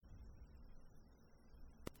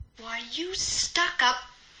Why, you stuck-up,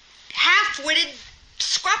 half-witted,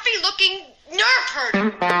 scruffy-looking nerve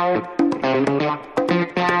herder.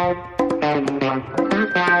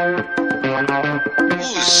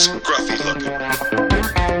 Who's scruffy-looking?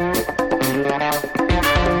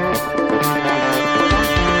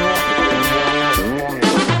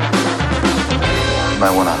 You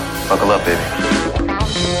might wanna buckle up, baby.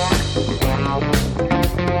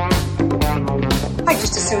 I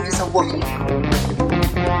just assumed it's a Wookiee.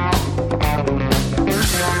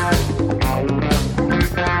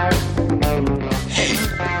 Hey,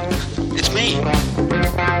 it's me.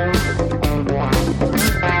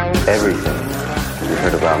 Everything you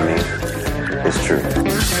heard about me is true.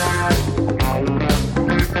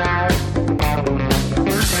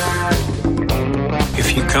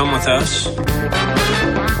 If you come with us,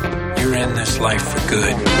 you're in this life for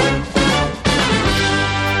good.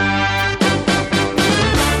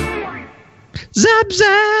 Zap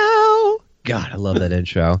Zow! God, I love that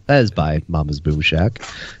intro. That is by Mama's Boom Shack.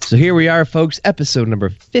 So here we are, folks, episode number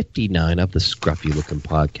 59 of the Scruffy Looking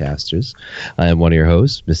Podcasters. I am one of your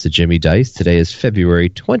hosts, Mr. Jimmy Dice. Today is February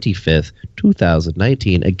 25th,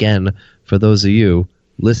 2019. Again, for those of you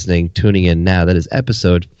listening, tuning in now, that is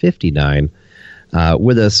episode 59.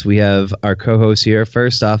 With us, we have our co-host here.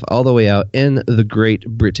 First off, all the way out in the Great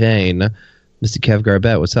Britain, Mr. Kev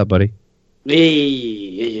Garbett. What's up, buddy?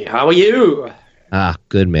 Hey, how are you? Ah,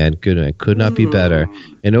 good man, good man. Could not be better.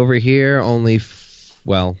 And over here, only,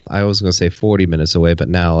 I was going to say 40 minutes away, but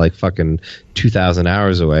now like fucking 2,000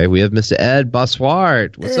 hours away, we have Mr. Ed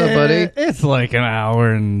Boswart. What's up, buddy? It's like an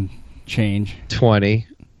hour and change. 20.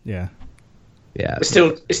 Yeah. Yeah. It's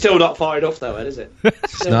still not far enough, though, Ed, is it?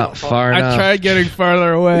 It's not far enough. I tried getting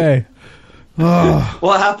farther away. Oh.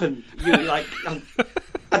 What happened?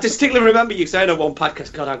 I distinctly remember you saying on one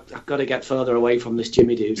podcast, God, I've got to get further away from this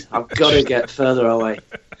Jimmy dude. I've got to get further away.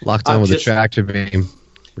 Locked on with the tractor beam.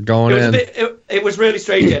 We're going in. It was really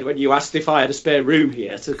strange, Ed, when you asked if I had a spare room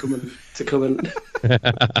here to come and.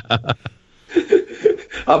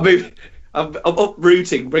 I'm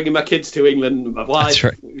uprooting, bringing my kids to England, my wife,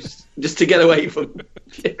 just to get away from.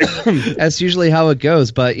 That's usually how it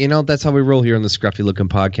goes, but that's how we roll here on the Scruffy Looking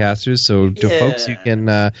Podcasters. So, folks, you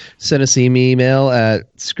can send us an email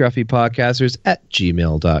at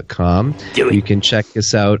scruffypodcasters@gmail.com. You can check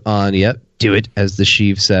us out on do it, as the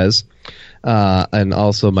Sheev says, and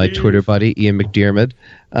also my Twitter buddy Ian McDiarmid.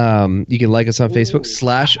 You can like us on Facebook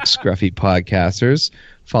 /Scruffy Podcasters.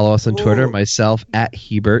 Follow us on Twitter, myself at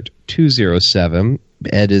Hebert207.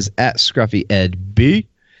 Ed is at ScruffyEdB.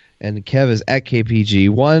 And Kev is at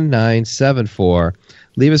KPG1974.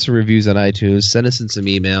 Leave us some reviews on iTunes. Send us in some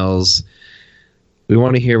emails. We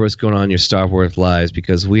want to hear what's going on in your Star Wars lives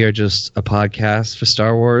because we are just a podcast for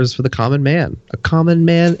Star Wars for the common man. A common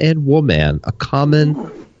man and woman. A common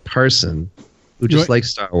person who just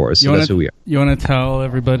likes Star Wars. So that's who we are. You want to tell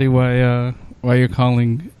everybody why you're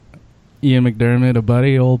calling Ian McDiarmid a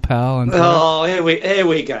buddy, old pal? Oh, here we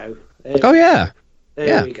go.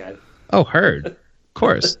 Here we go. Oh, heard. Of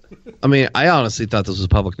course. I mean, I honestly thought this was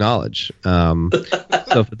public knowledge. So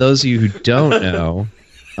for those of you who don't know,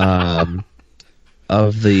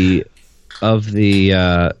 of the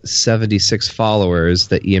 76 followers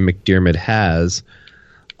that Ian McDiarmid has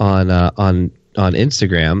on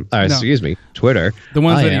Instagram, excuse me, Twitter, the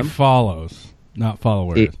ones that he follows, not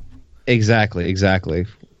followers. Exactly.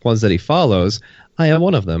 Ones that he follows, I am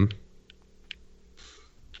one of them.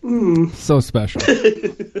 So special.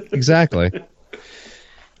 Exactly.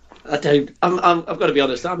 I've got to be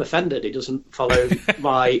honest, I'm offended he doesn't follow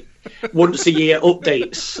my once a year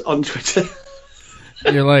updates on Twitter.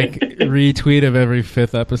 You're like retweet of every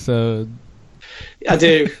 5th episode. I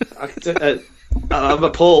do. I'm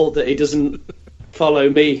appalled that he doesn't follow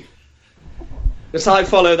me. Because I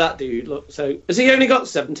follow that dude. Look, so has he only got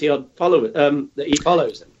 70 odd followers that he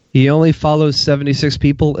follows? He only follows 76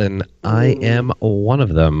 people, and I am one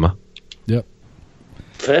of them. Yep.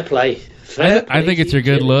 Fair play. I think it's your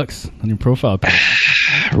good looks on your profile page.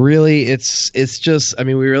 Really, it's just. I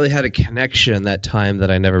mean, we really had a connection that time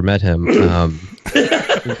that I never met him.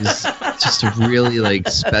 It was just a really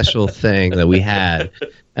special thing that we had,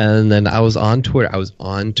 and then I was on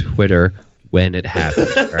Twitter. When it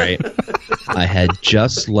happened, right? I had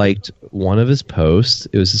just liked one of his posts.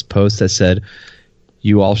 It was his post that said,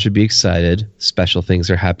 "You all should be excited. Special things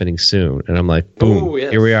are happening soon." And I'm like, boom, ooh,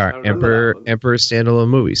 yes, here we are. Emperor standalone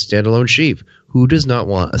movie, standalone sheep. Who does not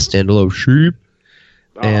want a standalone sheep?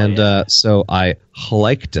 So I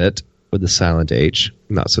liked it with the silent H,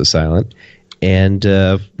 not so silent. And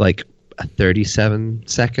 37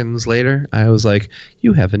 seconds later, I was like,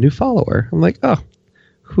 "You have a new follower." I'm like, "Oh,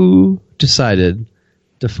 who decided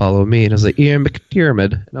to follow me. And I was like, Ian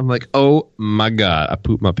McDiarmid. And I'm like, oh my God, I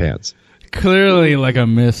pooped my pants. Clearly like a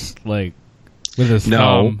miss, like, with his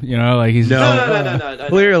thumb. You know, like he's... No.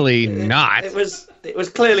 Clearly not. It was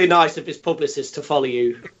clearly nice of his publicist to follow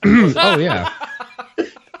you. Oh, yeah.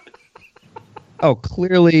 Oh,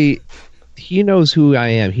 clearly he knows who I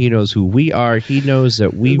am. He knows who we are. He knows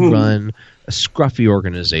that we run a scruffy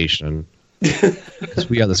organization. Because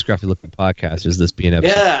we are the scruffy looking podcasters, this being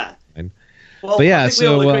episode 9. Well, but yeah, I think we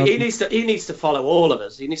all agree. He needs to follow all of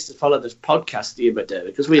us. He needs to follow this podcast, Ian McDermott,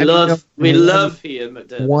 because we love Ian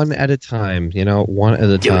McDermott. One at a time, one at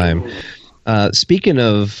a time. Speaking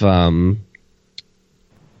of, well,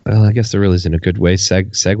 I guess there really isn't a good way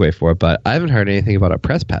segue for it, but I haven't heard anything about our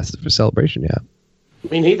press passes for Celebration yet.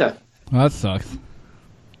 Me neither. Well, that sucks.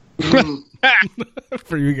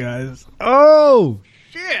 For you guys. Oh,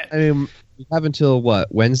 shit! I mean, we have until,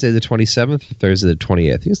 Wednesday the 27th or Thursday the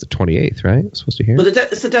 28th? I think it's the 28th, right? I'm supposed to hear. But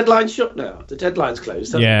it's the deadline's shut now. The deadline's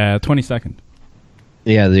closed. Yeah, 22nd.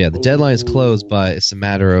 Yeah, the deadline's closed, but it's a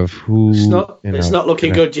matter of who... It's not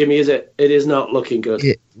looking good, Jimmy, is it? It is not looking good.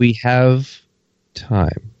 We have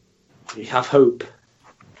time. We have hope.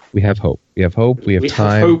 We have hope. We have hope. We have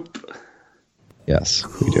time. Have hope. Yes,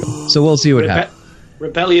 we do. So we'll see what happens.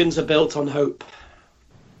 Rebellions are built on hope.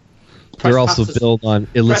 They're also built on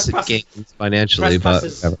illicit gains financially,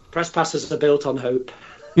 press passes are built on hope.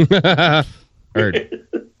 Heard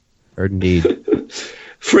indeed.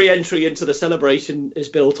 Free entry into the celebration is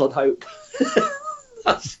built on hope.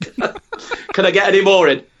 Can I get any more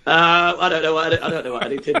in? I don't know what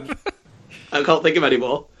anything. I can't think of any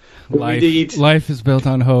more. Life is built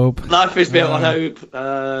on hope. Life is built on hope.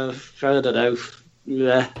 I don't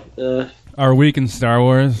know. Our week in Star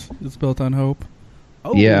Wars is built on hope.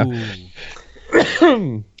 Oh. Yeah.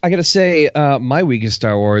 I gotta say, my week in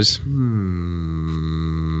Star Wars.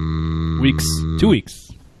 2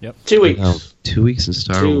 weeks. Yep. 2 weeks. No, 2 weeks in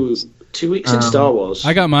Star Wars. 2 weeks in Star Wars.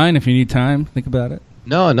 I got mine if you need time. Think about it.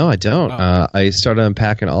 No, I don't. Oh. I started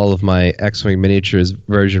unpacking all of my X-Wing miniatures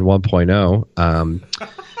version 1.0.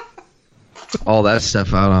 All that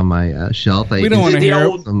stuff out on my shelf. We don't want to hear.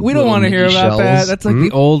 We don't want to hear about that. That's like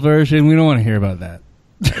the old version. We don't want to hear about that.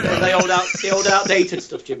 The old outdated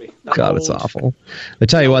stuff, Jimmy. God, it's awful. I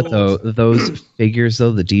tell you what, though, those figures,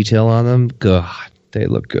 though, the detail on them, God, they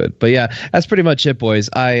look good. But yeah, that's pretty much it, boys.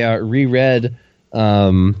 I reread,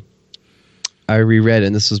 and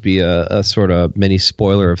this will be a sort of mini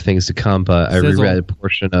spoiler of things to come, but I reread a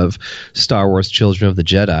portion of Star Wars Children of the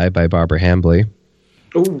Jedi by Barbara Hambly.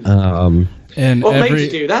 Ooh. And what made you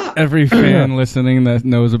do that? Every fan listening that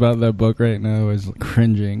knows about that book right now is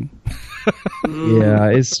cringing. Yeah,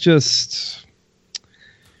 it's just...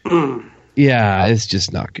 Yeah, it's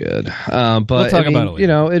just not good. But we'll talk about it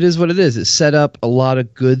later. It is what it is. It set up a lot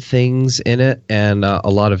of good things in it and a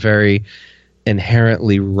lot of very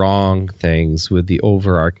inherently wrong things with the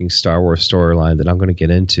overarching Star Wars storyline that I'm going to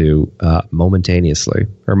get into momentarily.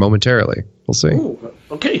 We'll see. Ooh,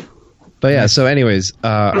 okay. But yeah, so anyways,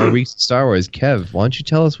 our week's Star Wars. Kev, why don't you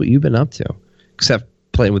tell us what you've been up to? Except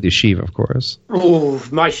playing with your Sheev, of course. Oh,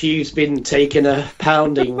 my Sheev's been taking a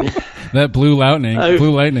pounding. That blue lightning.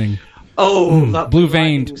 Blue lightning. Oh, that blue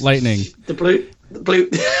veined lightning. The blue.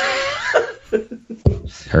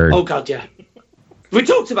 Heard. Oh, God, yeah. We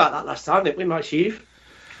talked about that last time, didn't we, my Sheev?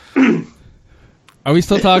 Are we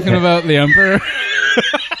still talking about the Emperor?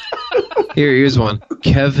 Here's one.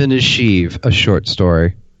 Kevin is Sheev, a short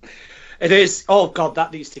story. It is. Oh, God,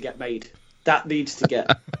 that needs to get made. That needs to get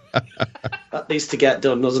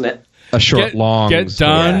done, doesn't it? A short, long get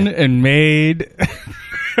story. done and made.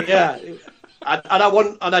 Yeah, and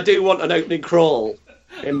I do want an opening crawl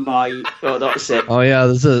in my. Oh, that's it. Oh yeah,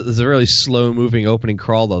 there's a really slow moving opening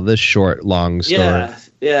crawl though. This short, long story.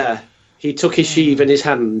 Yeah. He took his Sheev in his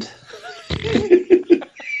hand.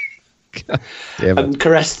 Damn it. and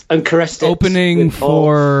caressed it. Opening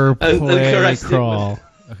for play caressed crawl.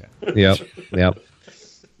 Yep.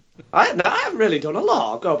 I haven't really done a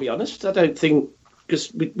lot, I've got to be honest. I don't think,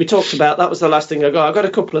 because we talked about, that was the last thing I got. I got a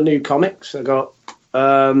couple of new comics. I got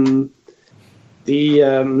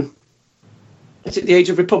it's the Age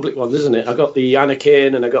of Republic one, isn't it? I got the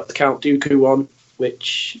Anakin and I got the Count Dooku one,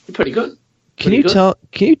 which are pretty good. Can you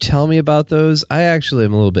tell me about those? I actually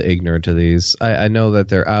am a little bit ignorant to these. I know that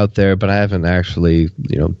they're out there, but I haven't actually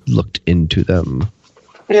looked into them.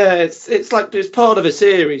 Yeah, it's like it's part of a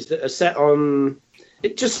series that are set on.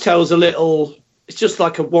 It just tells a little. It's just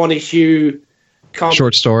like a one-issue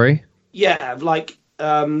short story. Yeah, like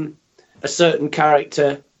a certain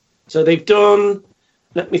character. So they've done.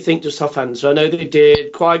 Let me think just offhand. So I know they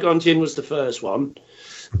did. Qui-Gon Jinn was the first one,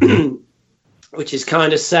 which is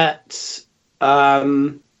kind of set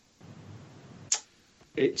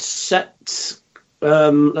It's set.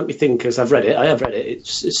 Let me think, because I've read it. I have read it.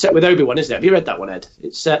 It's set with Obi-Wan, isn't it? Have you read that one, Ed?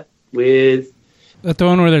 It's set with. That's the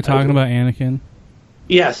one where they're talking about Anakin.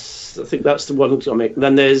 Yes, I think that's the one.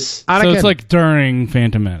 Then there's. Anakin. So it's like during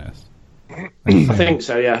Phantom Menace. I think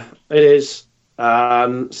so. Yeah, it is.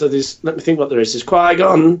 So there's. Let me think what there is. There's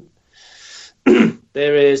Qui-Gon.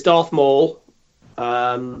 There is Darth Maul.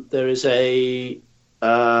 There is a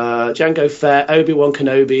Jango Fett, Obi-Wan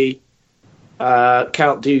Kenobi,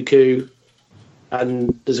 Count Dooku,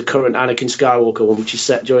 and there's a current Anakin Skywalker one, which is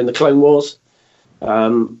set during the Clone Wars.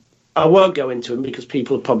 I won't go into them because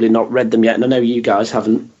people have probably not read them yet, and I know you guys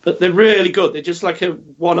haven't. But they're really good. They're just like a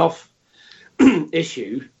one-off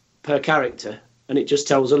issue per character, and it just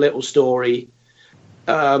tells a little story.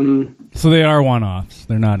 So they are one-offs.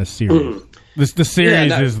 They're not a series. The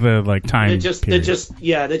series is the like time. They're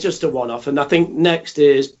just a one-off, and I think next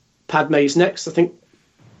is Padme's next. I think.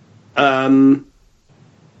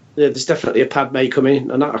 There's definitely a Padme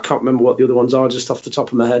coming, and I can't remember what the other ones are just off the top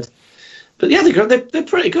of my head. But yeah, they're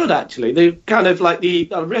pretty good actually. They're kind of like I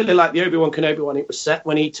really like the Obi-Wan Kenobi one. It was set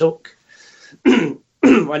when he took when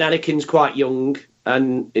Anakin's quite young,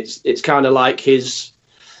 and it's kind of like his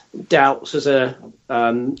doubts as a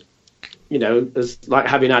as like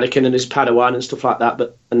having Anakin and his Padawan and stuff like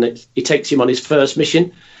that. He takes him on his first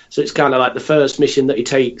mission, so it's kind of like the first mission that he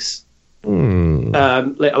takes little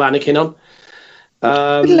Anakin on.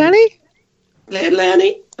 Little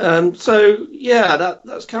Lenny. So yeah,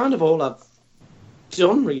 that's kind of all I've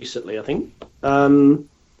done recently, I think.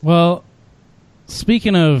 Well,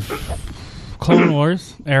 speaking of Clone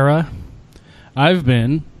Wars era, I've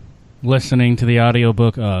been listening to the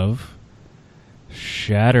audiobook of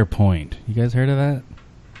Shatterpoint. You guys heard of that?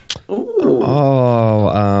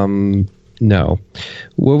 Ooh. No.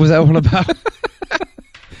 What was that one about?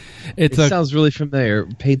 It sounds really familiar.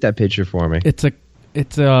 Paint that picture for me.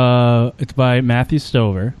 It's by Matthew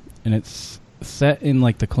Stover, and it's set in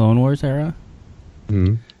like the Clone Wars era,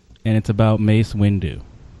 and it's about Mace Windu.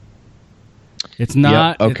 It's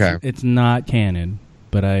not okay. It's not canon,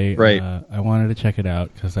 but I wanted to check it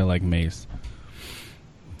out because I like Mace.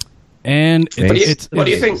 And what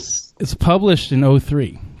do you think? It's published in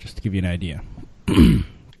 2003, just to give you an idea.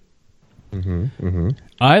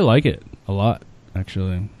 I like it a lot,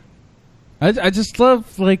 actually. I just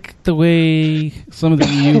love like the way some of the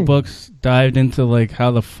new books dived into like how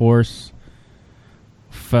the Force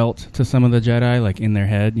felt to some of the Jedi, like in their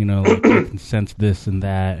head, like they can sense this and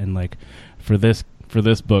that, and like for this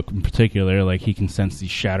book in particular, like he can sense these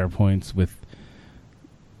shatter points with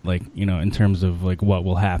like, in terms of like what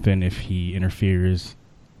will happen if he interferes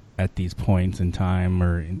at these points in time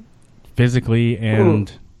or physically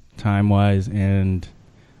and time-wise and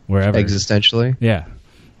wherever. Existentially? Yeah.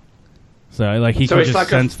 So like he can just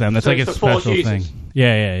sense them. That's like a special thing.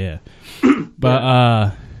 Yeah. But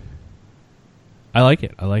I like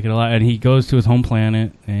it. I like it a lot. And he goes to his home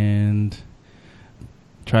planet and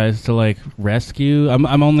tries to like rescue.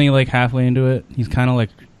 I'm only like halfway into it. He's kind of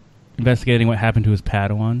like investigating what happened to his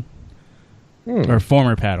Padawan. Or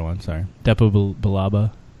former Padawan, sorry. Depo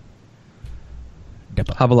Balaba.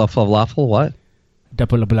 Habala falafel, what?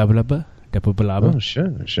 Depo Balaba. Oh,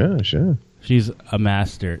 sure. She's a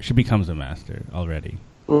master. She becomes a master already.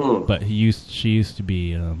 But she used to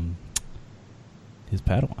be his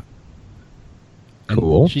Padawan. And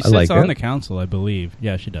cool. She sits on the council, I believe.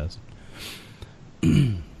 Yeah, she does.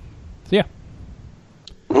 So, yeah.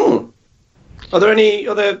 Are there any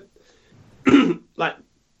other like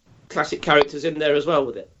classic characters in there as well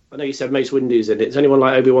with it? I know you said Mace Windu's in it. Is anyone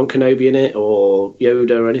like Obi-Wan Kenobi in it, or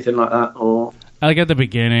Yoda, or anything like that? Or like at the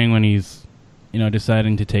beginning when he's,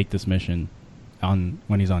 deciding to take this mission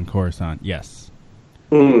when he's on Coruscant. Yes.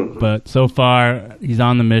 But so far, he's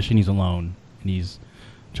on the mission. He's alone, and he's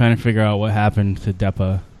trying to figure out what happened to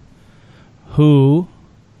Depa, who,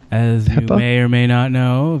 as you may or may not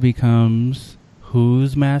know, becomes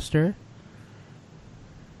whose master?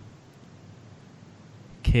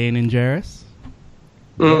 Kanan Jarrus.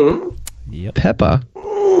 Yep. Peppa.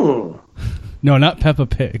 No, not Peppa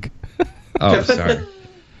Pig. Oh, sorry.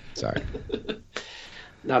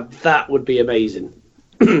 Now that would be amazing.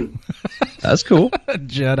 That's cool.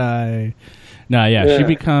 Jedi. No, yeah, she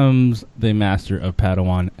becomes the master of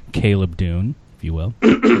Padawan, Caleb Dune, if you will.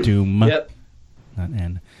 Doom. Yep. Not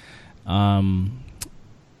N.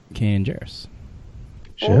 Kanan Jarrus.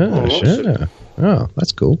 Sure. Oh,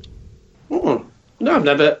 that's cool. No,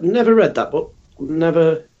 I've never read that book.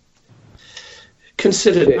 Never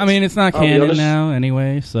considered it. I mean, it's not canon now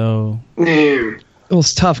anyway, so... Well,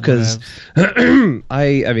 it's tough because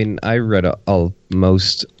I read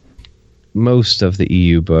most most of the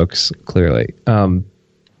EU books, clearly.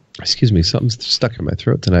 Excuse me, something's stuck in my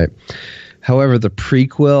throat tonight. However, the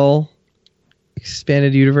prequel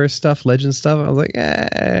expanded universe stuff, legend stuff, I was like,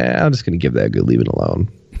 I'm just going to give that a good leave it alone.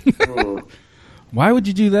 Why would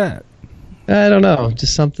you do that? I don't know.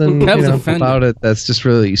 Just something Kev's about it that's just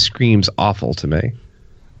really screams awful to me.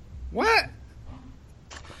 What?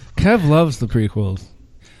 Kev loves the prequels.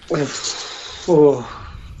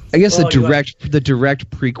 I guess the direct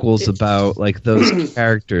prequels about like those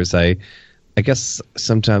characters, I guess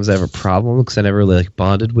sometimes I have a problem because I never really like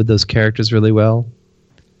bonded with those characters really well.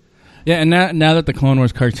 Yeah, and now that the Clone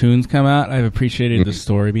Wars cartoons come out, I've appreciated the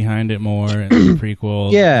story behind it more and the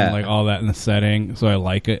prequels, and like all that in the setting. So I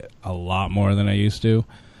like it a lot more than I used to.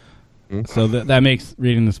 So that makes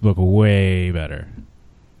reading this book way better.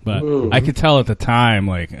 But I could tell at the time,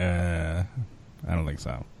 like, I don't think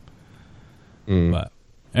so. But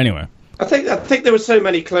anyway, I think there were so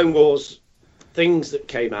many Clone Wars things that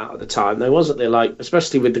came out at the time, though, wasn't there? Like,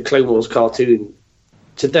 especially with the Clone Wars cartoon,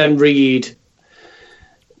 to then read.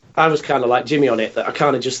 I was kind of like Jimmy on it, that I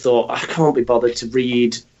kind of just thought, I can't be bothered to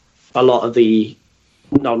read a lot of the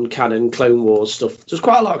non-canon Clone Wars stuff. There's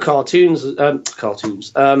quite a lot of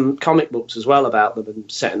comic books as well about them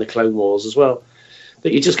and set in the Clone Wars as well.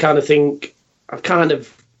 That you just kind of think, I've kind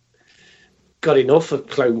of got enough of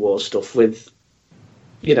Clone Wars stuff with,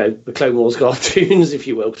 the Clone Wars cartoons, if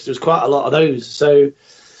you will, because there's quite a lot of those. So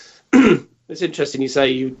it's interesting you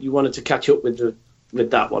say you wanted to catch up with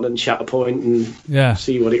that one and Shatterpoint and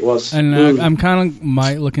see what it was. And I'm kind of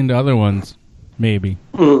might look into other ones, maybe.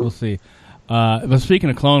 We'll see. But speaking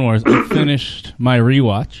of Clone Wars, I finished my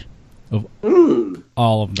rewatch of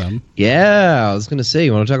all of them. Yeah, I was going to say,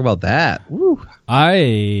 you want to talk about that? Woo.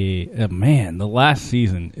 The last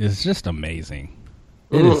season is just amazing.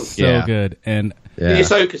 It is so good. And the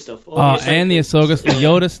Ahsoka stuff. And the Ahsoka, the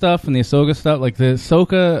Yoda stuff and the Ahsoka stuff. Like, the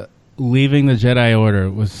Ahsoka leaving the Jedi Order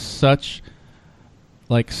was such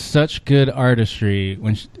good artistry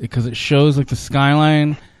because it shows like the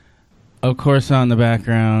skyline of Coruscant in the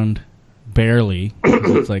background, barely.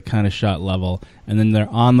 It's like kind of shot level, and then they're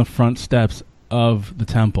on the front steps of the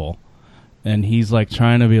temple, and he's like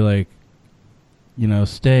trying to be like,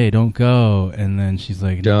 stay, don't go, and then she's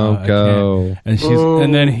like, don't go, and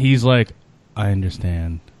then he's like, I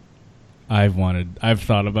understand. I've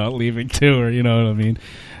thought about leaving too, or you know what I mean,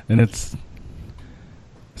 and it's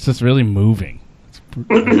just really moving.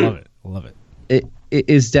 I love it. It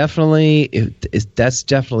is definitely that's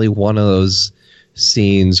definitely one of those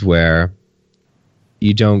scenes where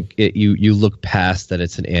you look past that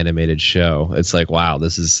it's an animated show. It's like, wow,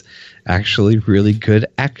 this is actually really good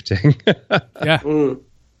acting. Yeah.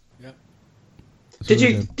 Yep.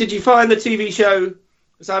 Did you find the TV show?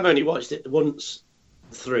 Because I've only watched it once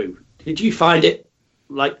through. Did you find it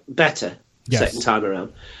like better? Yes. Second time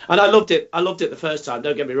around, and I loved it the first time,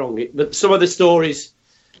 don't get me wrong, but some of the stories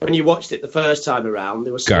when you watched it the first time around,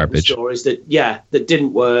 there were some stories that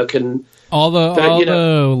didn't work, and I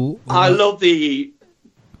love the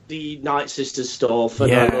Night Sisters stuff,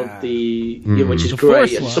 and I love which is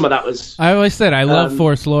great, and some of that was, I always said I love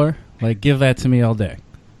Force lore, like give that to me all day.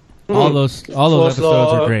 All those episodes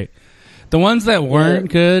are great. The ones that weren't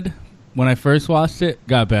good when I first watched it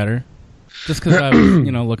got better. Just because I was,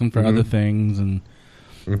 looking for other things and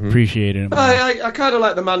appreciating it. I kind of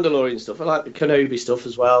like the Mandalorian stuff. I like the Kenobi stuff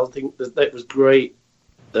as well. I think that was great.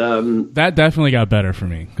 That definitely got better for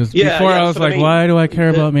me. Because before I was like, why do I care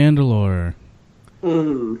about Mandalore?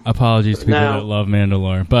 Apologies to people that love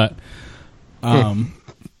Mandalore. But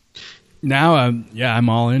now I'm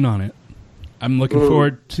all in on it. I'm looking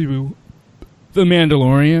forward to the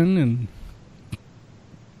Mandalorian and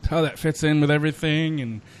how that fits in with everything.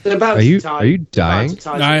 And are you dying?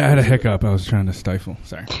 No, I had a hiccup. I was trying to stifle.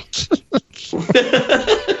 Sorry. I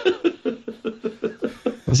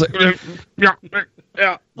was like,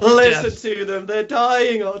 yeah. Listen to them. They're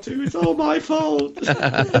dying, R2. It's all my fault.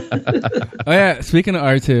 Oh yeah. Speaking of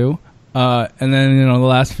R2, and then the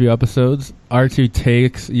last few episodes, R2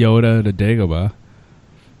 takes Yoda to Dagobah,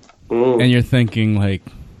 and you're thinking like,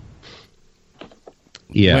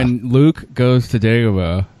 when Luke goes to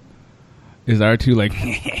Dagobah, is R2 like,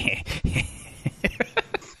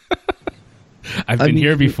 I've been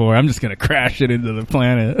here before. I'm just gonna crash it into the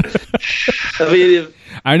planet.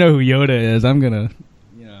 I know who Yoda is. I'm gonna,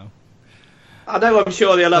 I know. I'm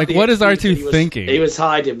sure they'll have. Like, what is R2 thinking? He was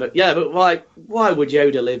hiding, but why would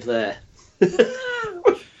Yoda live there?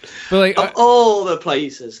 But like, of all the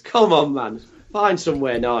places, come on, man, find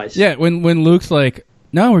somewhere nice. Yeah, when Luke's like,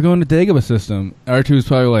 no, we're going to Dagobah system. R2's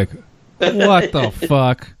probably like, what the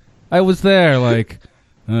fuck? I was there, like,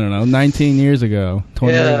 I don't know, 19 years ago,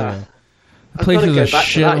 20 years ago. I've Place got to is go a back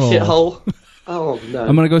to that shithole. shithole. Oh no!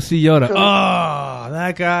 I'm gonna go see Yoda. Oh,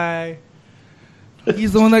 that guy.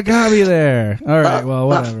 He's the one that got me there. All right, well,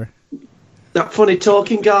 whatever. That funny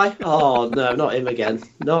talking guy. Oh no, not him again.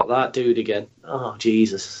 Not that dude again. Oh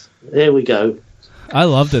Jesus! There we go. I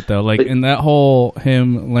loved it though. Like in that whole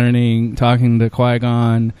him learning, talking to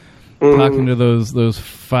Qui-Gon, talking to those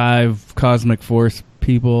 5 cosmic force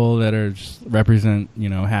people that are just represent,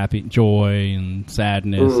 happy, joy and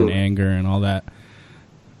sadness and anger and all that.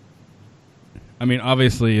 I mean,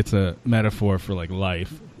 obviously it's a metaphor for like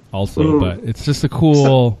life also, but it's just a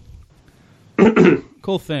cool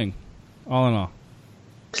cool thing all in all.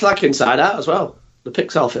 It's like Inside Out as well, the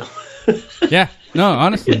Pixar film. Yeah. No,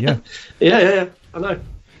 honestly, yeah. Yeah. I know.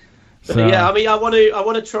 So, yeah, I mean, I want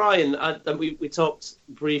to try and we talked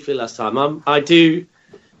briefly last time. I do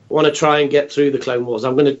want to try and get through the Clone Wars.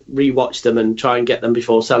 I'm going to rewatch them and try and get them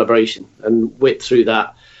before Celebration and whip through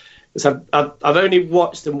that. Because I've only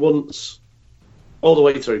watched them once, all the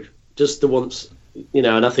way through, just the once,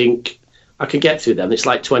 and I think I can get through them. It's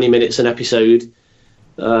like 20 minutes an episode.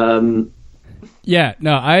 Yeah,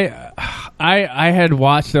 no, I had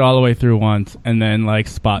watched it all the way through once, and then like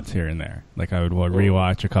spots here and there. Like I would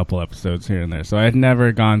rewatch a couple episodes here and there. So I had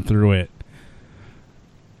never gone through it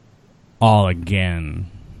all again.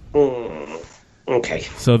 Okay.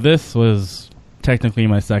 So this was technically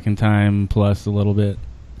my second time plus a little bit,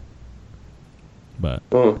 but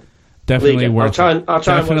definitely worth it. I'll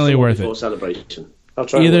try definitely and watch worth before it. Celebration. I'll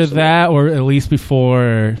try Either that or at least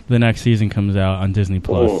before the next season comes out on Disney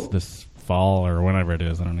Plus this fall or whenever it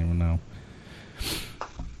is. I don't even know.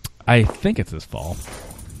 I think it's this fall.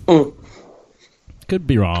 Could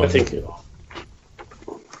be wrong. I think you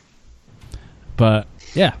are. But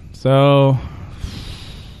yeah, so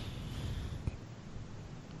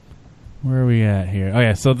where are we at here? Oh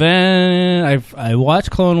yeah, so then I watched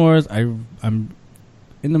Clone Wars. I'm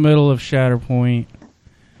in the middle of Shatterpoint.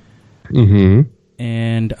 Mm-hmm.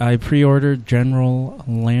 And I pre-ordered General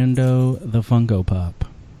Lando the Funko Pop.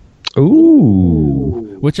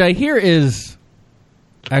 Ooh. Which I hear is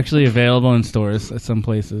actually available in stores at some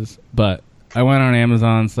places, but I went on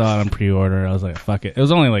Amazon, saw it on pre-order. I was like, fuck it. It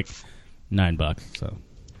was only like $9, so.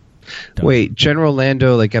 Wait, General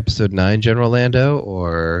Lando, like Episode 9 General Lando,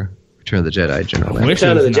 or Return of the Jedi General Lando?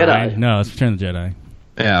 Return of the Jedi. No, it's Return of the Jedi.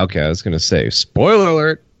 Yeah, okay, I was going to say, spoiler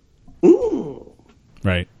alert. Ooh.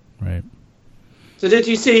 Right. So did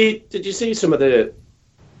you see some of the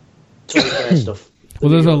Toy Fair stuff?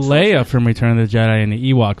 Well, there's a Leia from Return of the Jedi in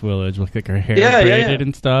the Ewok village with like her hair braided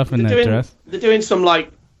and stuff and that dress. They're doing some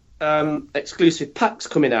like exclusive packs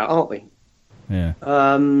coming out, aren't they? Yeah.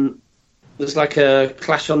 There's like a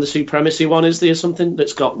Clash on the Supremacy one, is there, or something?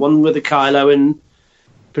 That's got one with a Kylo and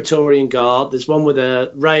Praetorian Guard. There's one with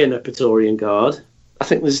a Rey and a Praetorian Guard. I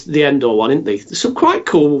think there's the Endor one, isn't there? There's some quite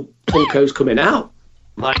cool Funkos coming out.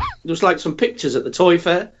 Like there's like some pictures at the Toy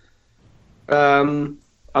Fair.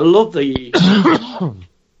 I love the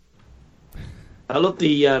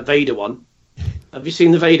Vader one. Have you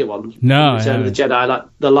seen the Vader one? No, Return of the Jedi, like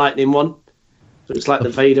the lightning one. So it's like the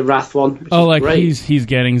Vader Wrath one. Which oh, is like great. he's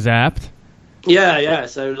getting zapped. Yeah.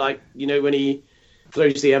 So like when he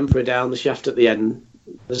throws the Emperor down the shaft at the end,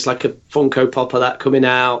 there's like a Funko Pop of that coming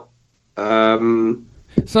out.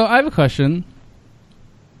 So I have a question.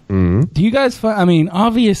 Mm-hmm. Do you guys find? I mean,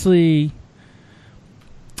 obviously,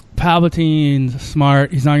 Palpatine's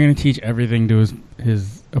smart. He's not going to teach everything to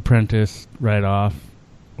his apprentice right off,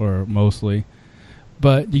 or mostly.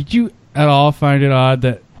 But did you at all find it odd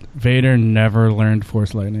that Vader never learned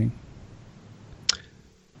Force Lightning?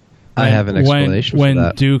 I have an explanation when for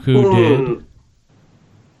that. Dooku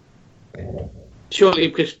did. Surely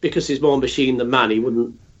because he's more machine than man, he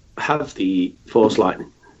wouldn't have the Force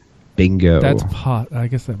Lightning. Bingo. That's I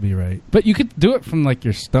guess that'd be right. But you could do it from like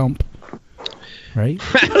your stump, right?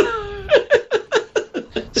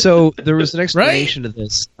 So there was an explanation to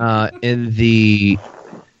this in the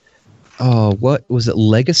what was it?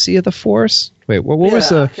 Legacy of the Force? Wait, what was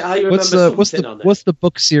what's the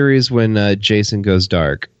book series when Jason goes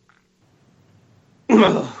dark?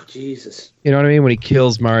 Oh Jesus! You know what I mean? When he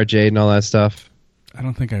kills Mara Jade and all that stuff. I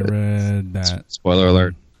don't think I read that. Spoiler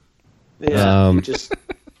alert. Yeah, just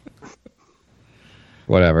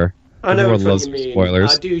whatever. I know Everyone which loves one you mean.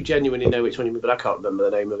 spoilers. I do genuinely know which one you mean, but I can't remember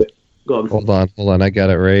the name of it. Go on. Hold on. I got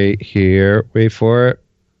it right here. Wait for it.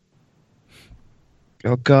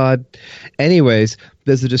 Oh God. Anyways,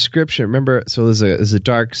 there's a description. Remember, so there's a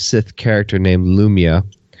dark Sith character named Lumia,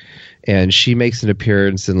 and she makes an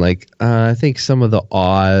appearance in like I think some of the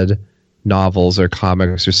odd novels or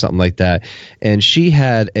comics or something like that. And she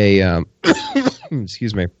had a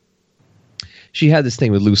excuse me. she had this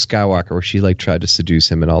thing with Luke Skywalker where she like tried to seduce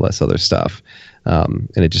him and all this other stuff, and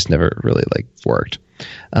it just never really like worked.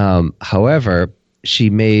 However, she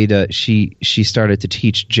made she started to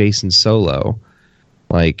teach Jason Solo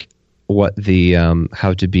like what the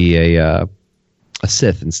how to be a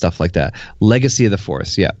Sith and stuff like that. Legacy of the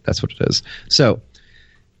Force, yeah, that's what it is. So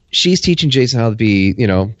she's teaching Jason how to be, you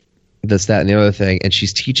know, this, that, and the other thing, and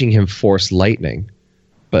she's teaching him Force lightning,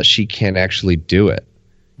 but she can't actually do it.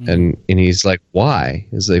 And he's like, why?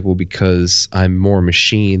 He's like, well, because I'm more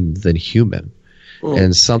machine than human.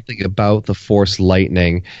 And something about the Force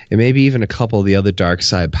lightning, and maybe even a couple of the other dark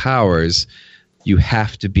side powers, you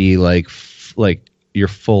have to be like your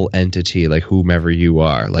full entity, like whomever you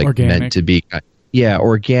are, like organic. Meant to be,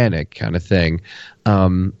 organic kind of thing.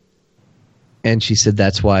 And she said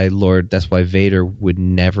that's why Vader would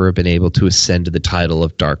never have been able to ascend to the title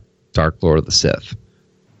of Dark Lord of the Sith,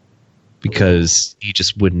 because he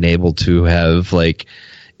just wouldn't able to have like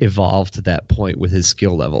evolved to that point with his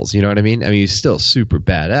skill levels. You know what I mean? I mean, he's still super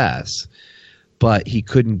badass, but he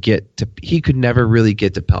could never really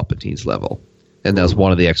get to Palpatine's level. And that was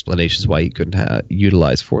one of the explanations why he couldn't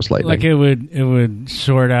utilize Force lightning. Like it would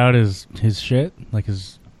short out his shit, like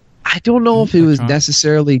his. I don't know if it was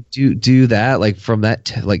necessarily do that, like from that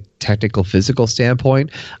technical physical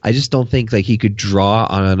standpoint. I just don't think like he could draw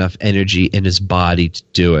on enough energy in his body to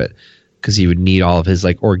do it, because he would need all of his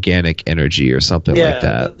like organic energy or something like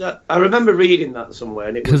that. I remember reading that somewhere,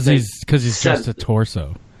 and it because he's just a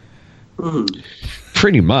torso.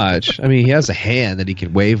 Pretty much. I mean, he has a hand that he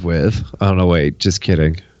can wave with. Oh no, wait, just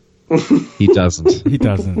kidding. He doesn't. He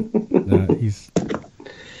doesn't. No, he's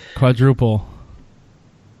quadruple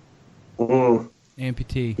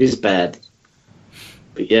amputee. He's bad.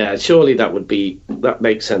 But yeah, surely that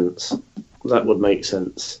makes sense. That would make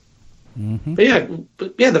sense. Mm-hmm. But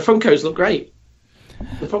yeah, the Funkos look great.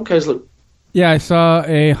 The Funkos look. Yeah, I saw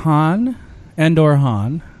a Endor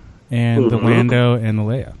Han, and the Lando and the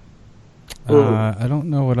Leia. I don't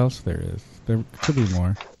know what else there is. There could be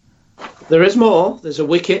more. There is more. There's a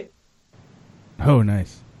Wicket. Oh,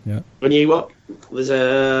 nice. Yeah. There's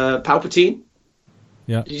a Palpatine.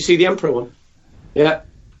 Yeah. Did you see the Emperor one? Yeah.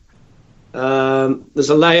 There's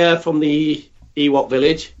a Leia from the Ewok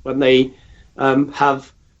village when they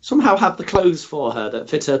somehow have the clothes for her that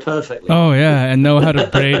fit her perfectly. Oh yeah, and know how to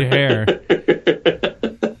braid hair.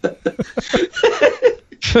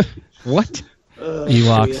 What?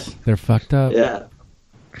 Ewoks, they're fucked up. Yeah.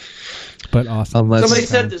 But awesome.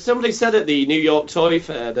 Somebody said at the New York Toy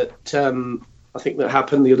Fair that I think that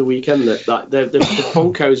happened the other weekend that like the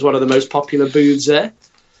Funko is one of the most popular booths there.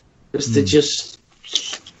 They're just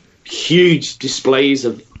huge displays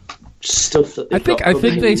of stuff that they've got. I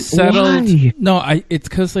think they settled. Why? No, it's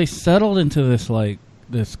because they settled into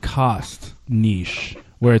this cost niche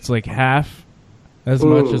where it's like half as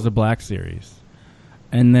much as a Black Series,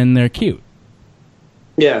 and then they're cute.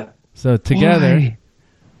 Yeah. So together, Why?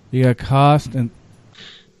 you got cost and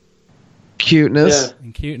Cuteness. Yeah.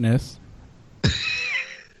 and cuteness.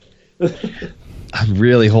 I'm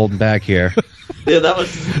really holding back here. Yeah, that was.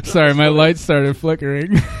 Sorry, my lights started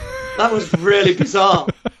flickering. That was really bizarre.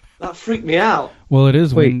 That freaked me out. Well, it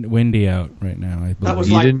is Wait. windy out right now. I believe. That was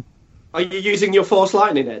You like. didn't- Are you using your Force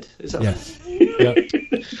Lightning, Ed? Is that Yes.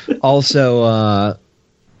 Also,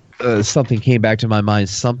 something came back to my mind.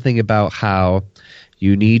 Something about how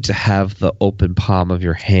you need to have the open palm of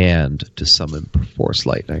your hand to summon Force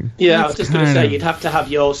lightning. Yeah, I was just going to kind say of- you'd have to have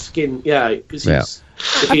your skin. Yeah, because Yeah.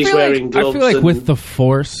 if he's wearing gloves. I feel like and- with the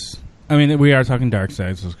Force, I mean, we are talking dark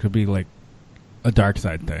side, so it could be like a dark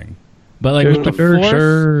side thing. But like with the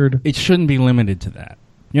Force, it shouldn't be limited to that.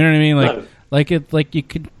 You know what I mean? Like, No. like you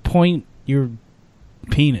could point your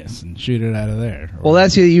penis and shoot it out of there. Well,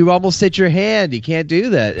 that's you almost hit your hand. You can't do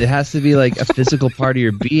that. It has to be like a physical part of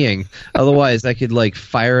your being. Otherwise, I could like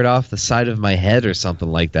fire it off the side of my head or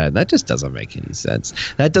something like that. And that just doesn't make any sense.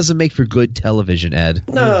 That doesn't make for good television, Ed.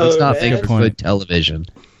 No, it's not man. make for good television.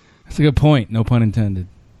 That's a good point. No pun intended.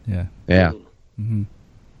 Yeah. Yeah.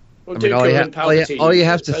 Well, I mean, all you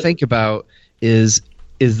have to think about is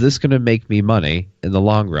this going to make me money in the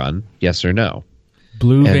long run? Yes or no?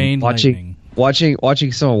 Blue And vein lightning.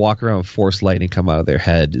 Watching someone walk around with Force lightning come out of their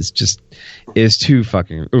head is too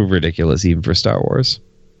fucking ridiculous, even for Star Wars.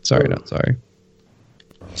 Sorry, not sorry.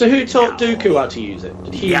 So who taught Dooku how to use it?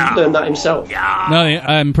 Did he learn that himself? No,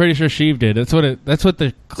 I'm pretty sure Sheev did. That's what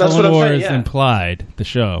the Clone what I'm Wars saying, yeah. implied. The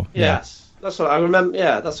show. Yes, that's what I remember.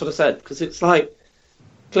 Yeah, that's what I said, because it's like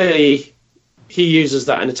clearly he uses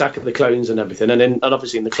that in Attack of the Clones and everything, and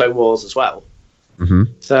obviously in the Clone Wars as well. Mm-hmm.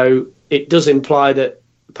 So it does imply that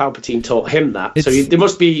Palpatine taught him that. It's- So there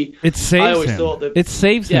must be. It saves I always him. thought that It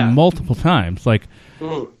saves Yeah. him multiple times. Like,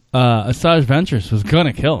 Asajj Ventress was going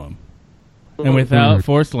to kill him. And without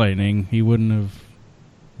Force Lightning, he wouldn't have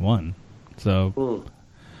won. So,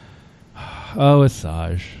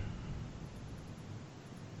 Asajj.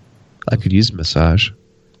 I could use a massage.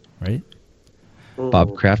 Right?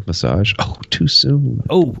 Bob Kraft massage. Oh, too soon.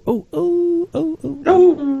 Oh.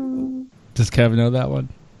 Does Kevin know that one?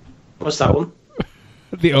 What's that one?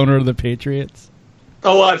 The owner of the Patriots?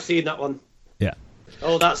 Oh, I've seen that one. Yeah.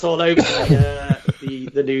 Oh, that's all over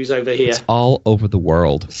the news over here. All over the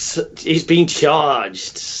world. He's been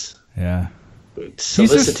charged Yeah. with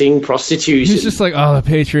soliciting prostitution. He's just like, oh, the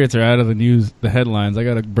Patriots are out of the news, the headlines. I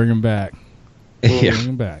got to bring them back. Yeah. Bring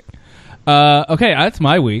them back. Okay, that's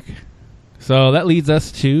my week. So that leads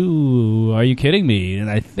us to Are You Kidding Me? And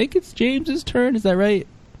I think it's James's turn. Is that right?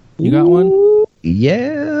 You got one?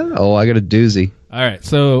 Yeah. Oh, I got a doozy. All right.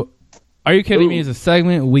 So Are You Kidding Me is a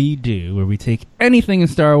segment we do where we take anything in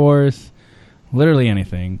Star Wars, literally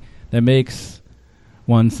anything, that makes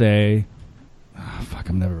one say, oh, fuck,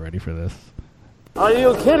 I'm never ready for this. Are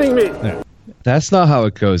you kidding me? Yeah. That's not how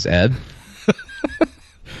it goes, Ed.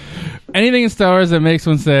 Anything in Star Wars that makes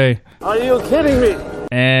one say, Are you kidding me?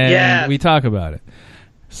 and we talk about it.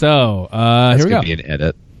 So, That's here we going go. to be an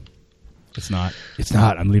edit. It's not. It's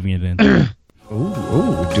not. I'm leaving it in. Ooh,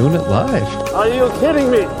 we're doing it live. Are you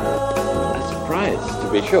kidding me? A surprise,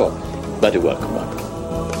 to be sure, but a welcome one.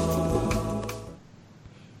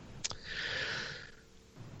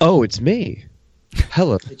 Oh, it's me.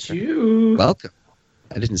 Hello. It's you. Welcome.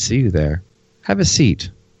 I didn't see you there. Have a seat.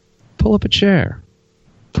 Pull up a chair.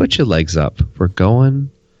 Put your legs up. We're going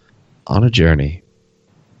on a journey.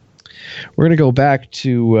 We're going to go back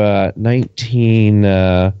to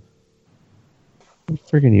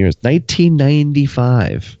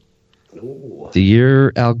 1995. Ooh. The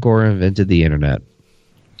year Al Gore invented the internet.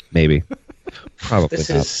 Maybe. Probably This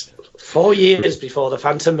not. is 4 years before the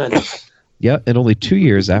Phantom Menace. Yeah, and only 2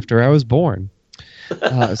 years after I was born.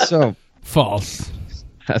 So False.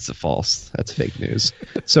 that's a false. That's fake news.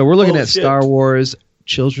 So we're looking at Bullshit. Star Wars,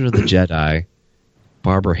 Children of the Jedi,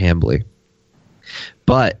 Barbara Hambly.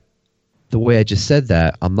 But the way I just said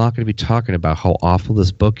that, I'm not going to be talking about how awful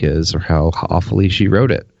this book is or how awfully she wrote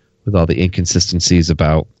it, with all the inconsistencies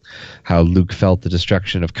about how Luke felt the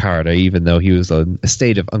destruction of Carta, even though he was in a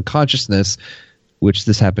state of unconsciousness, which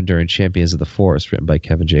this happened during Champions of the Force, written by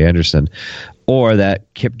Kevin J. Anderson, or that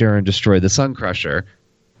Kip Duran destroyed the Sun Crusher,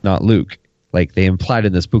 not Luke. Like they implied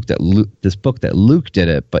in this book that Luke did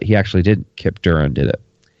it, but he actually didn't. Kip Duran did it.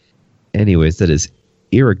 Anyways, that is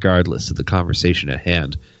irregardless of the conversation at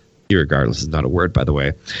hand. Irregardless is not a word, by the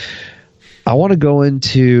way. I want to go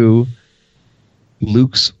into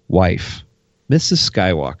Luke's wife, Mrs.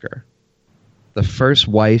 Skywalker, the first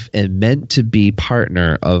wife and meant to be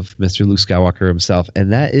partner of Mr. Luke Skywalker himself,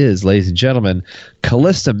 and that is, ladies and gentlemen,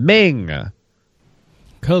 Callista Ming,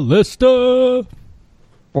 Callista.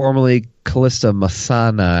 formerly Callista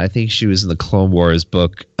Masana. I think she was in the Clone Wars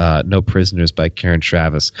book No Prisoners by Karen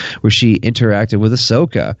Travis, where she interacted with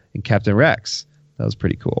Ahsoka and Captain Rex. That was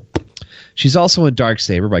pretty cool. She's also in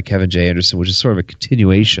Darksaber by Kevin J. Anderson, which is sort of a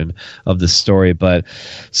continuation of the story. But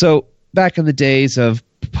so back in the days of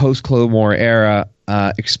post-Clone War era,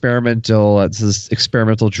 experimental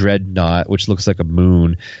dreadnought, which looks like a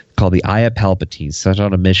moon, called the Eye of Palpatine, sent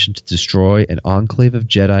on a mission to destroy an enclave of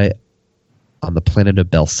Jedi on the planet of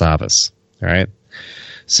Belsavis. All right,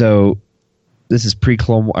 so this is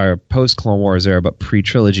pre-Clone or post-Clone Wars era, but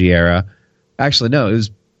pre-trilogy era. Actually, no, it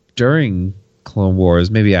was during Clone Wars,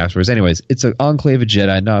 maybe afterwards. Anyways, it's an enclave of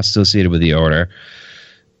Jedi not associated with the Order,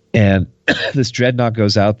 and this dreadnought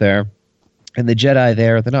goes out there. And the Jedi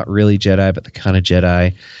there, they're not really Jedi, but the kind of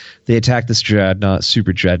Jedi. They attack this dreadnought,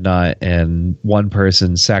 super dreadnought, and one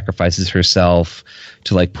person sacrifices herself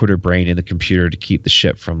to like put her brain in the computer to keep the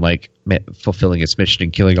ship from like fulfilling its mission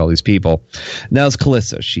and killing all these people. Now it's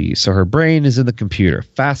Callista. So her brain is in the computer.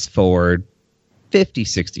 Fast forward 50,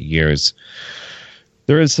 60 years.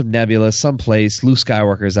 There is some nebula, someplace. Luke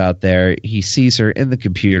Skywalker's out there. He sees her in the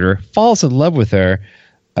computer, falls in love with her.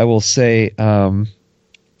 I will say,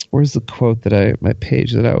 where's the quote my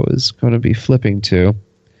page that I was going to be flipping to?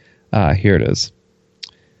 Here it is.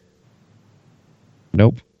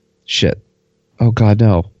 Nope. Shit. Oh God,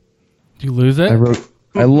 no. Did you lose it?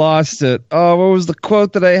 I lost it. Oh, what was the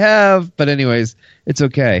quote that I have? But anyways, it's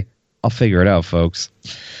okay. I'll figure it out, folks.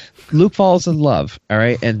 Luke falls in love. All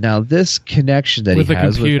right. And now this connection that With he the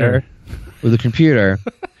has computer. with the computer,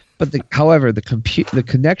 but however, the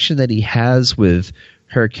connection that he has with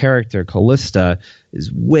her character, Callista,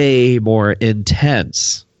 is way more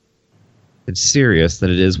intense and serious than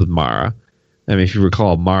it is with Mara. I mean, if you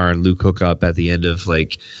recall, Mara and Luke hook up at the end of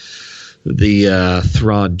like the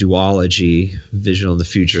Thrawn duology, Vision of the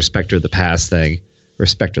Future, Spectre of the Past thing, or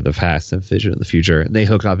Spectre of the Past and Vision of the Future, and they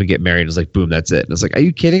hook up and get married. And it's like, boom, that's it. And it's like, are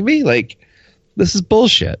you kidding me? Like, this is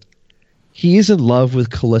bullshit. He is in love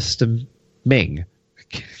with Callista Ming.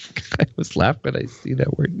 I was laughing when I see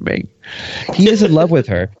that word Ming. He is in love with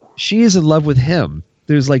her. She is in love with him.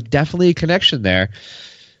 There's like definitely a connection there.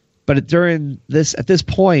 But at this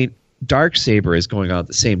point, Darksaber is going on at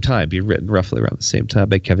the same time, being written roughly around the same time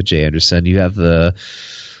by Kevin J. Anderson. You have the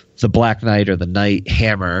Black Knight or the Knight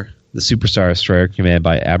Hammer, the Superstar Destroyer, commanded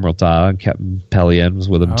by Admiral Da, and Captain Pelion was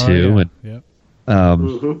with him too. Yeah.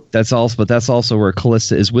 And that's also where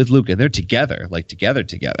Callista is with Luke, and they're together. Like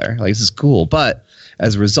this is cool. But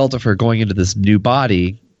as a result of her going into this new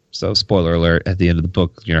body, so spoiler alert, at the end of the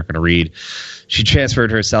book you're not going to read, she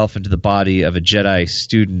transferred herself into the body of a Jedi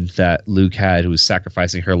student that Luke had, who was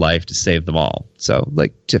sacrificing her life to save them all. So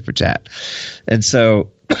like tit for tat. And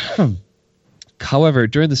so however,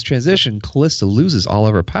 during this transition, Callista loses all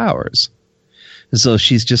of her powers. And so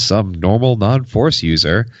she's just some normal non-Force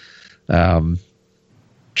user,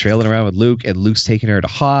 trailing around with Luke, and Luke's taking her to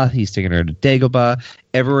Hoth, he's taking her to Dagobah,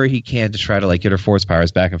 everywhere he can to try to like get her Force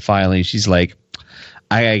powers back. And finally she's like,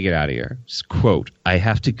 I gotta get out of here. Just quote, I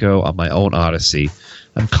have to go on my own odyssey.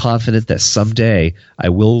 I'm confident that someday I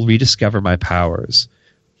will rediscover my powers.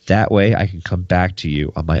 That way I can come back to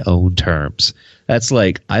you on my own terms. That's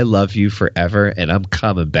like, I love you forever and I'm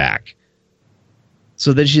coming back.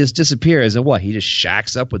 So then she just disappears, and what? He just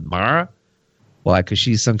shacks up with Mara? Why? Because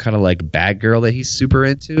she's some kind of like bad girl that he's super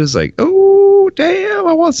into? It's like, oh, damn,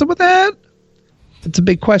 I want some of that. That's a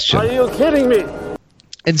big question. Are you kidding me?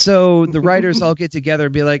 And so the writers all get together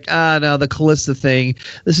and be like, no, the Callista thing,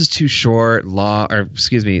 this is too short,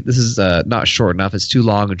 this is not short enough. It's too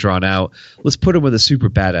long and drawn out. Let's put him with a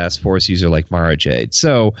super badass Force user like Mara Jade.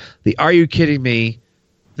 So the are you kidding me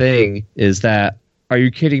thing is that, are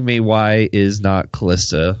you kidding me? Why is not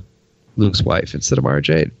Callista Luke's wife instead of Mara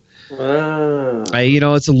Jade?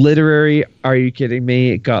 It's a literary, are you kidding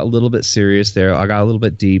me? It got a little bit serious there. I got a little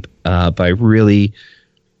bit deep, but I really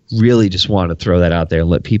just want to throw that out there and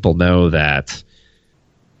let people know that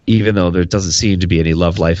even though there doesn't seem to be any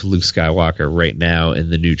love life of Luke Skywalker right now in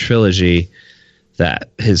the new trilogy, that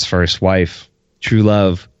his first wife, true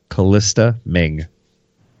love, Callista Ming,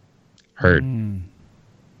 hurt.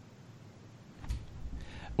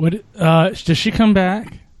 What? Does she come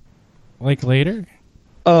back like later?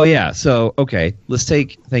 Oh yeah. So okay,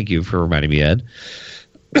 thank you for reminding me, Ed.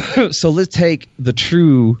 So let's take the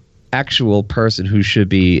true actual person who should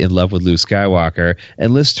be in love with Luke Skywalker,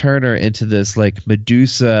 and let's turn her into this like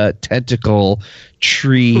Medusa tentacle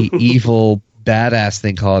tree evil badass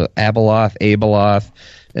thing called Abeloth,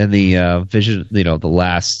 and the Vision, the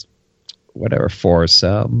last whatever Force.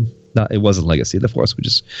 It wasn't Legacy of the Force. We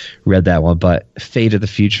just read that one, but Fate of the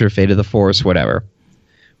Future, Fate of the Force, whatever,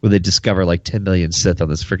 where they discover like 10 million Sith on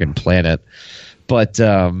this freaking planet. But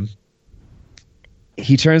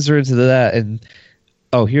he turns her into that, and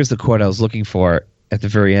here's the quote I was looking for at the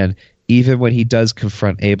very end. Even when he does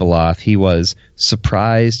confront Abeloth, he was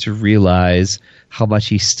surprised to realize how much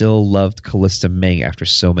he still loved Callista Ming after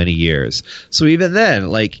so many years. So even then,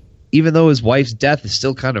 like, even though his wife's death is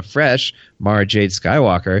still kind of fresh, Mara Jade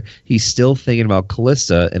Skywalker, he's still thinking about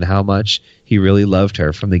Callista and how much he really loved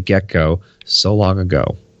her from the get-go so long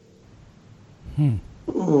ago.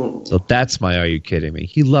 So that's my are you kidding me?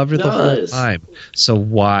 He loved her the whole time. So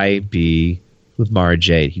why be with Mara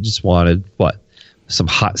Jade? He just wanted, what? Some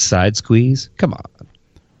hot side squeeze? Come on.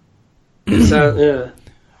 Yeah.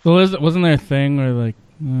 Well, wasn't there a thing where, like,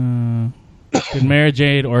 did Mara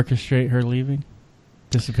Jade orchestrate her leaving?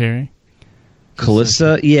 Disappearing?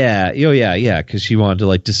 Callista? Yeah. Yeah, because she wanted to,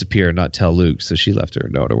 like, disappear and not tell Luke, so she left her a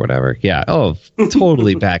note or whatever. Yeah. Oh,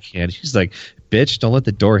 totally backhand. She's like, bitch, don't let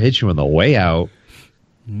the door hit you on the way out.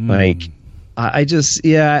 Like, I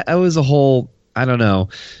was a whole, I don't know.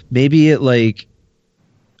 Maybe it, like,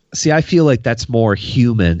 see, I feel like that's more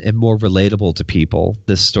human and more relatable to people,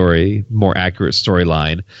 this story, more accurate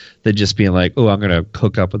storyline, than just being like, oh, I'm going to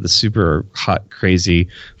hook up with a super hot, crazy,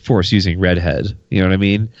 Force-using redhead. You know what I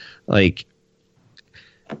mean? Like,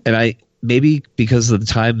 and maybe because of the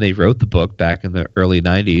time they wrote the book back in the early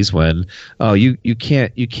 90s when, you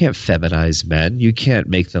can't feminize men. You can't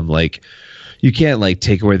make them, like, you can't, like,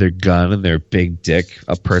 take away their gun and their big dick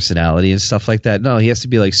of personality and stuff like that. No, he has to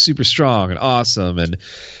be, like, super strong and awesome, and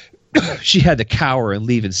she had to cower and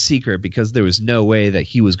leave in secret because there was no way that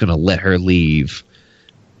he was going to let her leave.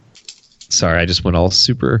 Sorry, I just went all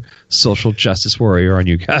super social justice warrior on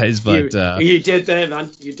you guys, but you did there,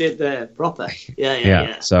 man. You did there, proper.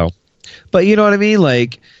 Yeah. So, but you know what I mean?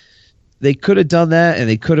 Like, they could have done that, and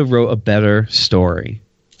they could have wrote a better story,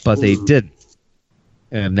 but they didn't.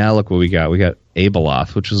 And now look what we got. We got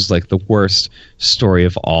Abeloth, which was like the worst story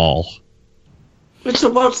of all. So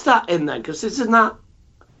what's that in then? Because isn't that?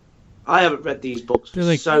 I haven't read these books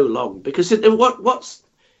for so long. Because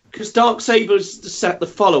because Darksaber's set the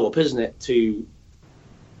follow up, isn't it?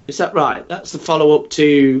 Is that right? That's the follow up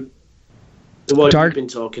to the one you've been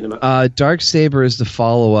talking about. Darksaber is the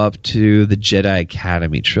follow up to the Jedi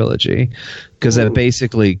Academy trilogy, because it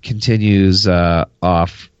basically continues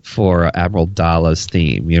off for Admiral Dala's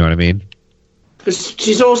theme. You know what I mean? Because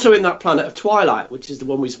she's also in that Planet of Twilight, which is the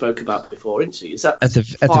one we spoke about before, isn't she? Is that at the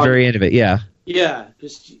very end of it? Yeah. Yeah,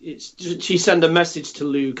 because she sent a message to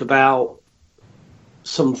Luke about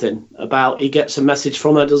something. He gets a message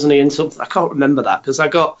from her, doesn't he? And something I can't remember that because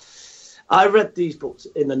I read these books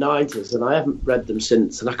in the 90s and I haven't read them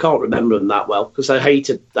since, and I can't remember them that well because I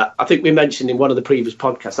hated that. I think we mentioned in one of the previous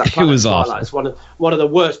podcasts that Planet of Twilight is one of the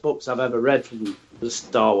worst books I've ever read from the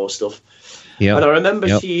Star Wars stuff. Yep. And I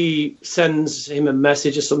remember she sends him a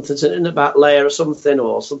message or something about Leia or something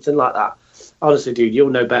like that. Honestly, dude,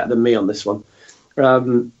 you'll know better than me on this one.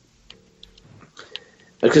 Because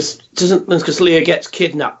Leia gets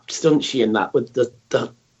kidnapped, doesn't she? In that with the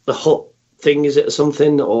hut thing, is it or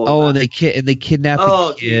something? Or and they kidnap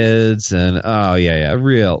the kids, and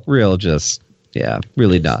real, just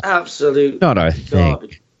really not absolute not our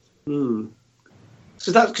thing.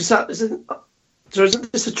 So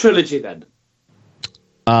isn't this a trilogy then?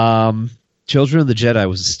 Children of the Jedi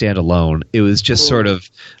was a standalone. It was just sort of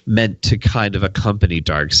meant to kind of accompany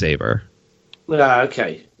Darksaber.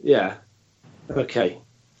 Okay. Yeah. Okay.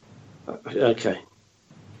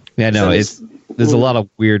 Yeah, no, there's a lot of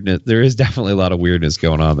weirdness. There is definitely a lot of weirdness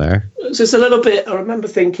going on there. It's just a little bit. I remember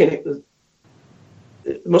thinking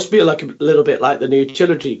it must be like a little bit like the new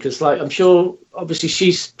trilogy because, like, I'm sure obviously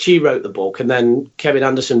she wrote the book and then Kevin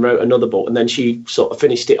Anderson wrote another book and then she sort of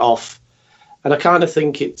finished it off. And I kind of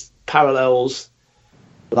think it parallels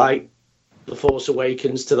like The Force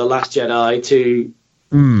Awakens to The Last Jedi to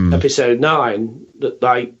Episode 9. That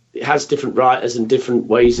like it has different writers and different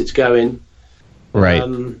ways it's going. Right.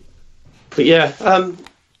 But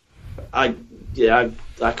I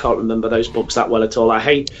can't remember those books that well at all.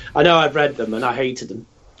 I know I've read them and I hated them.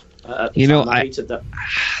 I hated that.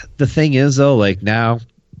 The thing is though, like now,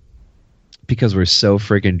 because we're so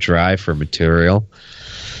freaking dry for material,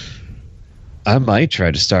 I might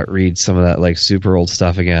try to start read some of that like super old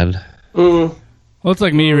stuff again. Well, it's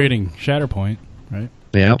like me reading Shatterpoint, right?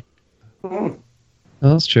 Yeah. Well,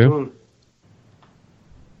 that's true.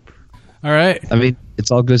 All right. I mean,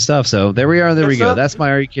 it's all good stuff. So there we are. There we go. That's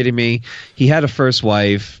my Are You Kidding Me? He had a first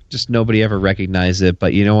wife. Just nobody ever recognized it.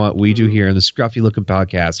 But you know what? We do here in the Scruffy Looking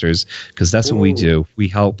Podcasters, because that's what we do. We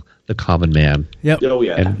help the common man. Yep. Oh,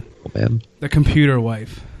 yeah. Man. The computer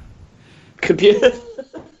wife. Computer?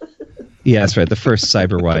 Yeah, that's right. The first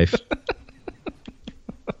cyber wife.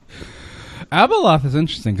 Abeloth is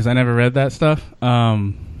interesting because I never read that stuff.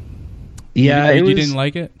 Yeah, you didn't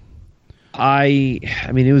like it? I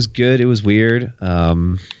mean, it was good. It was weird.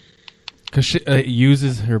 Because she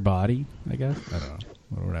uses her body, I guess. I don't know.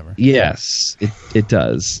 Or whatever. Yes, it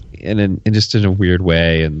does, and just in a weird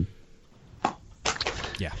way. And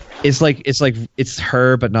yeah, it's like it's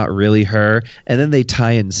her, but not really her. And then they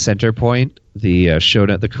tie in Centerpoint, the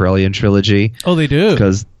Shonen, the Corellian trilogy. Oh, they do.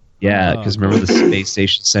 Because remember the space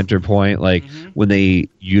station Centerpoint? Like when they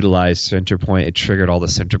utilized Centerpoint, it triggered all the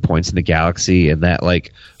center points in the galaxy, and that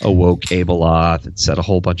like awoke Abeloth and set a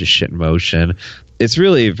whole bunch of shit in motion. It's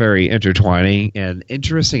really very intertwining and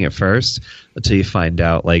interesting at first until you find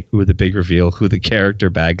out like who the big reveal, who the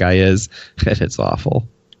character bad guy is, and it's awful.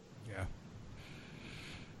 Yeah.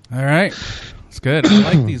 All right, it's good.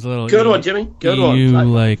 I like these little good one, Jimmy. Good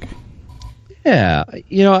one. Yeah,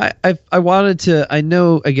 you know, I wanted to. I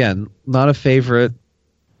know, again, not a favorite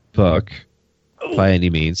book by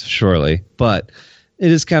any means, surely, but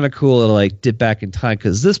it is kind of cool to like dip back in time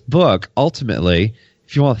because this book, ultimately,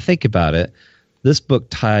 if you want to think about it, this book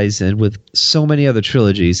ties in with so many other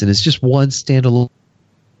trilogies, and it's just one standalone.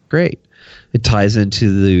 Great, it ties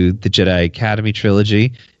into the Jedi Academy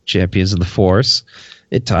trilogy, Champions of the Force.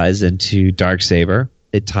 It ties into Darksaber.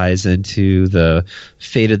 It ties into the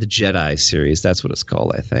Fate of the Jedi series. That's what it's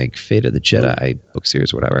called, I think. Fate of the Jedi book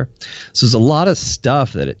series, whatever. So there's a lot of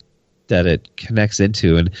stuff that it connects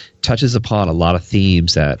into and touches upon a lot of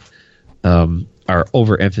themes that are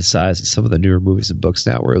overemphasized in some of the newer movies and books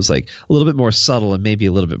now, where it was like a little bit more subtle and maybe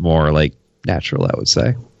a little bit more like natural, I would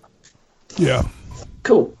say. Yeah.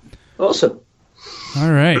 Cool. Awesome.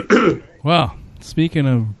 All right. Well, speaking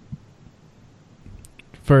of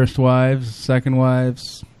first wives, second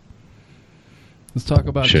wives, let's talk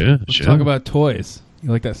about talk about toys. You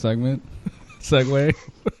like that segment? Segue?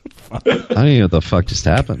 I don't even know what the fuck just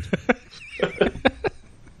happened.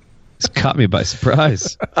 It's caught me by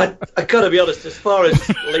surprise. I gotta be honest, as far as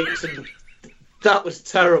links, and that was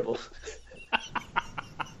terrible.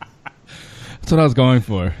 That's what I was going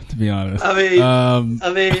for, to be honest. I mean,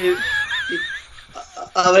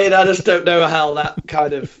 I just don't know how that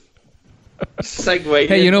kind of segued.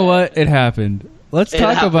 Hey, you know what? It happened. Let's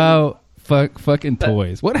talk about fucking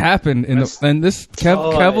toys. What happened in the? And this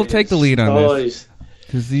Kev will take the lead on this.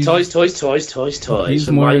 Toys.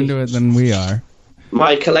 He's more into it than we are.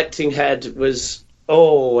 My collecting head was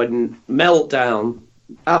and meltdown,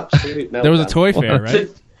 absolute meltdown. There was a toy fair, right?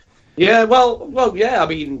 Yeah, well, yeah. I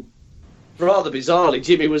mean, rather bizarrely,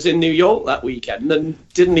 Jimmy was in New York that weekend and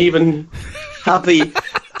didn't even have the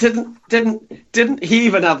didn't he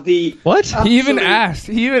even have the what? He even asked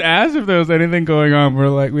if there was anything going on. We're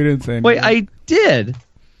like, we didn't say anything. Wait, I did.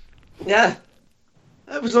 Yeah,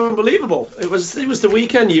 it was unbelievable. It was the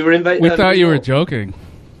weekend you were in. We thought you were joking.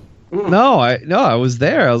 No, I was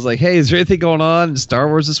there. I was like, hey, is there anything going on in Star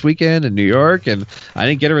Wars this weekend in New York? And I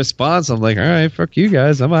didn't get a response. I'm like, all right, fuck you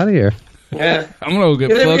guys. I'm out of here. Yeah. I'm going to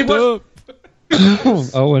get fucked up.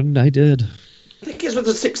 Oh, and I did. I think it was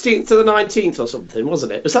the 16th to the 19th or something,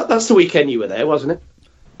 wasn't it? That's the weekend you were there, wasn't it?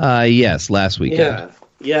 Yes, last weekend.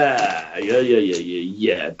 Yeah.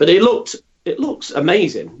 But it looks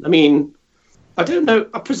amazing. I mean, I don't know.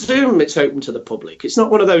 I presume it's open to the public. It's not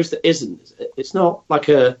one of those that isn't, is it? It's not like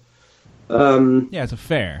a... yeah, it's a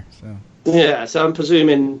fair. So. Yeah, so I'm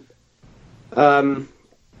presuming, that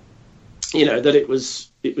it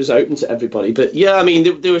was open to everybody. But yeah, I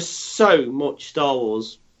mean, there was so much Star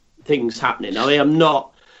Wars things happening. I mean,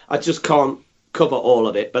 I just can't cover all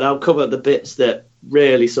of it, but I'll cover the bits that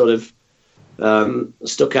really sort of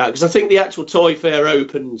stuck out. Because I think the actual toy fair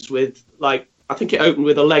opens with, I think it opened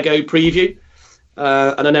with a Lego preview.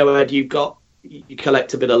 And I know, Ed, you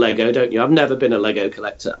collect a bit of Lego, don't you? I've never been a Lego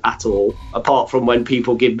collector at all, apart from when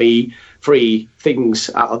people give me free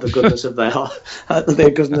things out of the goodness of their heart,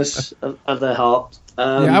 of their heart.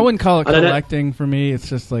 I wouldn't call it collecting for me. It's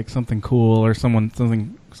just like something cool or someone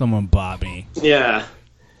bought me. Yeah.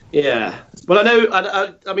 Well, I know.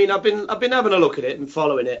 I mean, I've been having a look at it and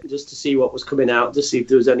following it just to see what was coming out, to see if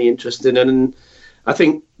there was any interest in it. And I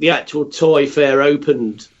think the actual toy fair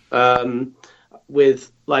opened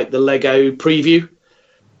with the Lego preview,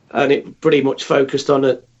 and it pretty much focused on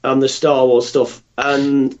the Star Wars stuff.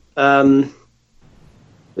 And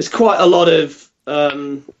there's quite a lot of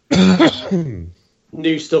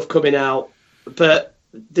new stuff coming out, but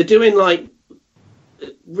they're doing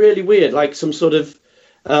really weird, some sort of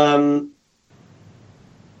they're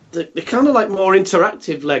kind of more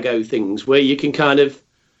interactive Lego things where you can kind of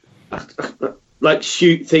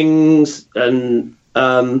shoot things and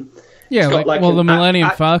the Millennium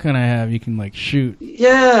Falcon I have, you can shoot.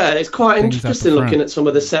 Yeah, it's quite interesting looking at some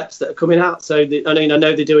of the sets that are coming out. So I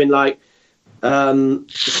know they're doing some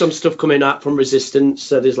stuff coming out from Resistance.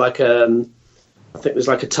 So there's I think there's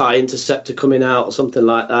a TIE Interceptor coming out or something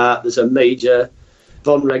like that. There's a major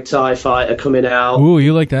Von Reg TIE fighter coming out. Ooh,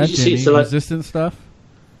 you like that, Jimmy? Resistance stuff?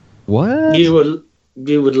 What? You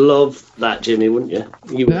would love that, Jimmy, wouldn't you?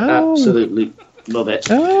 You would absolutely love it.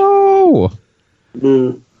 Oh.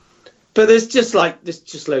 But there's just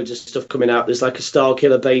loads of stuff coming out. There's a Star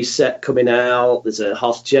Killer base set coming out. There's a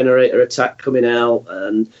Hoth generator attack coming out,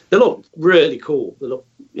 and they look really cool. They look,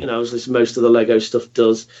 as most of the Lego stuff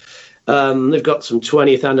does. They've got some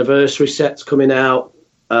 20th anniversary sets coming out.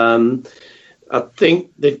 I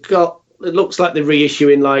think they've got. It looks like they're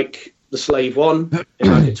reissuing the Slave One, a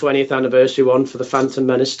 20th anniversary one for the Phantom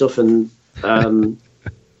Menace stuff, and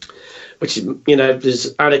which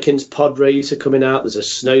there's Anakin's pod racer coming out. There's a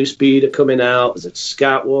Snowspeeder coming out. There's a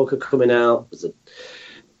Scout Walker coming out.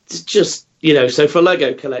 It's just so for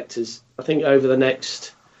Lego collectors, I think over the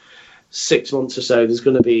next 6 months or so, there's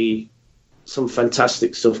going to be some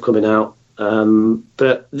fantastic stuff coming out.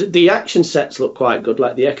 But the action sets look quite good,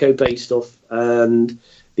 like the Echo Bay stuff and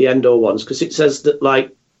the Endor ones, because it says that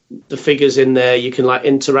the figures in there, you can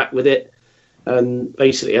interact with it, and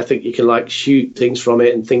basically I think you can shoot things from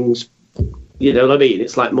it and things. You know what I mean?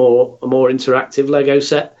 It's a more interactive Lego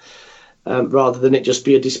set rather than it just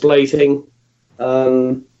be a display thing.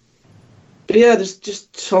 But yeah, there's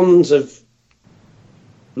just tons of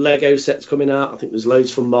Lego sets coming out. I think there's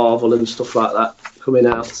loads from Marvel and stuff like that coming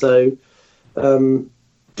out. So,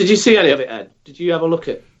 did you see any of it, Ed? Did you have a look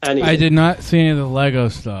at anything. I did not see any of the Lego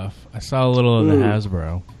stuff. I saw a little of the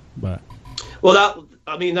Hasbro, but Well,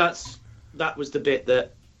 that was the bit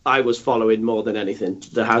that I was following more than anything.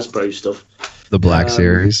 The Hasbro stuff. The Black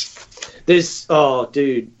Series. There's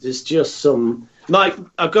just some. Mike,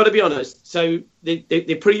 I've got to be honest. So they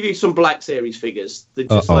previewed some Black Series figures. They're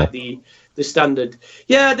just like the standard.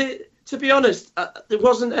 Yeah, to be honest, there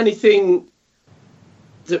wasn't anything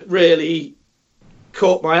that really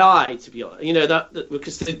caught my eye. To be honest, that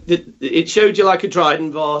because it showed you like a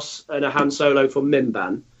Dryden Voss and a Han Solo from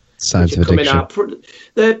Mimban. Signs of coming addiction.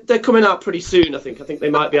 out. They're coming out pretty soon. I think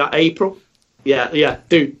they might be out April. Yeah.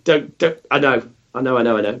 Dude, don't. I know.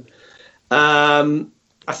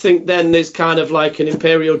 I think then there's kind of like an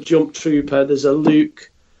Imperial Jump Trooper. There's a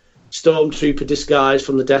Luke Stormtrooper disguise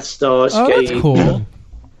from the Death Star escape. oh, that's cool.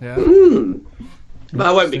 Yeah. But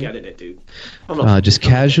I won't be getting it, dude. I'm not Just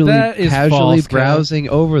casually That is false, browsing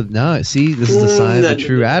over. No, see, this is the sign of a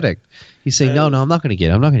true addict. He's saying, no, I'm not going to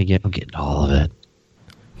get it. I'm getting all of it.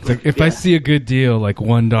 It's like, if I see a good deal, like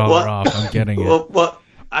 $1 off, I'm getting it. What?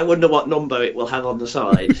 I wonder what number it will have on the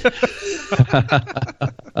side.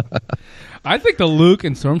 I think the Luke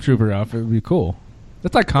and Stormtrooper outfit would be cool.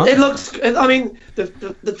 That's iconic. It looks. I mean,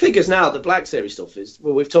 the figures now, the Black Series stuff is.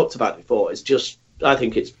 Well, we've talked about it before. It's just. I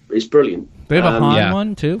think it's brilliant. They have a Han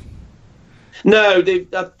one too. No,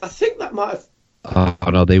 I think that might have. Oh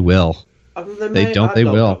no, they will. They don't. They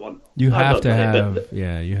will. You have to have.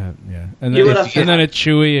 Yeah, you have. Yeah, and then a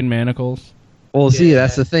Chewie and manacles. Well, see,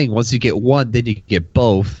 that's the thing. Once you get one, then you can get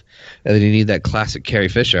both, and then you need that classic Carrie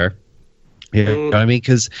Fisher. You know what I mean?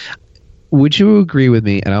 Because would you agree with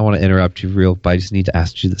me? And I want to interrupt you but I just need to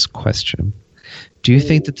ask you this question. Do you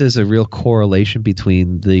think that there's a real correlation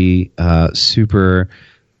between the super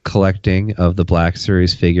collecting of the Black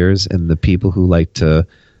Series figures and the people who like to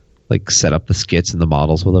set up the skits and the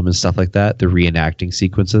models with them and stuff like that, the reenacting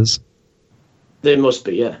sequences? There must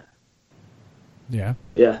be, yeah. Yeah.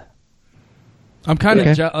 Yeah. I'm kind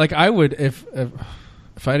of like I would if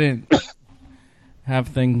I didn't have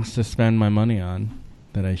things to spend my money on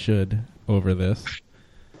that I should over this,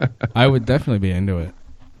 I would definitely be into it.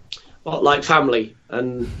 What, like family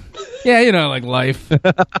and yeah, like life.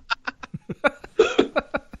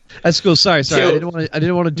 That's cool. Sorry. I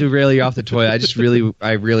didn't want to derail you off the toy.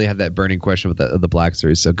 I really had that burning question with the Black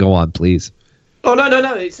Series. So go on, please. Oh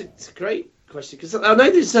no! It's a great question because I know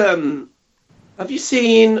there's. Have you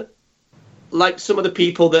seen like some of the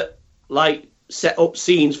people that like set up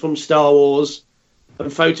scenes from Star Wars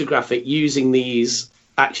and photograph it using these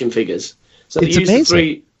action figures? So they use the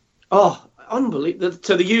three. Oh, unbelievable!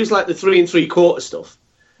 So they use like the 3 3/4 stuff.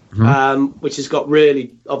 Which has got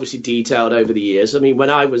really obviously detailed over the years. I mean, when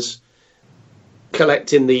I was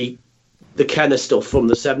collecting the Kenner stuff from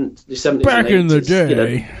the 70s back and 80s, in the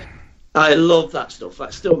day, I love that stuff.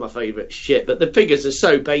 That's still my favourite shit. But the figures are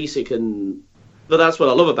so basic, but that's what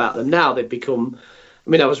I love about them. Now they've become. I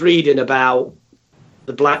mean, I was reading about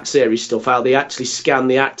the Black Series stuff, how they actually scan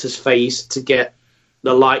the actor's face to get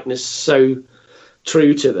the likeness so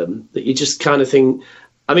true to them that you just kind of think.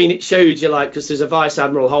 I mean, it showed you because there's a Vice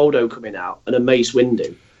Admiral Holdo coming out and a Mace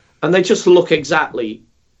Windu, and they just look exactly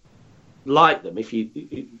like them. If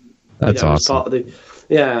that's awesome. Part of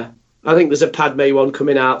I think there's a Padme one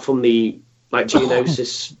coming out from the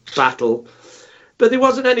Geonosis battle, but there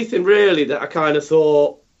wasn't anything really that I kind of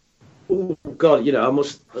thought, oh God,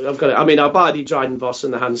 I've got it. I mean, I'll buy the Dryden Voss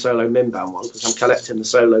and the Han Solo Mimban one because I'm collecting the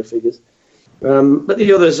Solo figures, but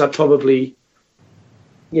the others I probably,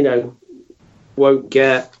 won't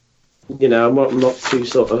get. I'm not too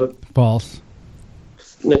sort of false.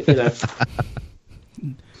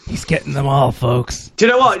 He's getting them all, folks. Do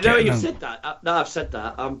you know what? You've said that. Now I've said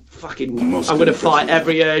that. I'm going to fight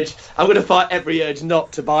every urge. I'm going to fight every urge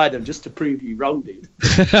not to buy them just to prove you wrong, dude.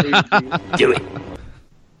 Do it.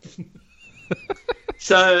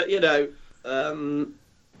 So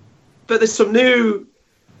but there's some new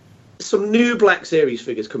Black Series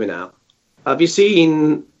figures coming out. Have you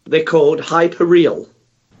seen? They're called Hyperreal.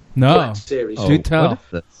 No. Black Series. Do tell.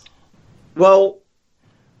 Well,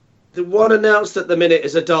 the one announced at the minute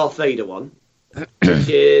is a Darth Vader one, which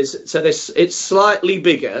is it's slightly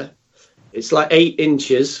bigger. It's like 8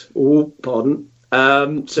 inches. Oh, pardon.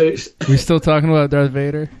 So it's we still talking about Darth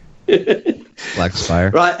Vader? Black Spire.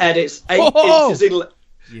 Right, Ed. It's 8 inches in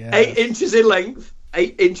 8 inches in length.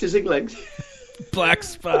 8 inches in length. Black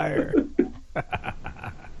Spire.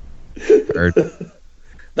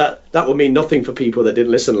 That will mean nothing for people that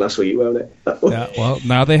didn't listen last week, won't it? Yeah, well,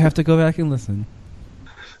 now they have to go back and listen.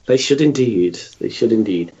 They should indeed.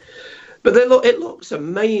 But it looks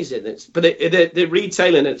amazing. They're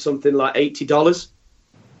retailing at something like $80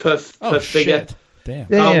 per figure. Shit. Damn.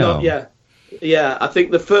 Oh, no, yeah. I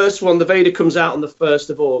think the first one, the Vader, comes out on the 1st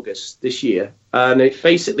of August this year, and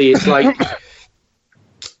it's like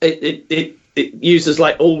it uses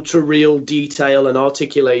like ultra real detail and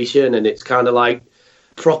articulation, and it's kind of like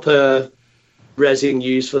proper resin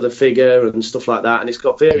used for the figure and stuff like that. And it's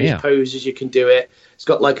got various poses you can do it. It's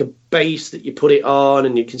got like a base that you put it on,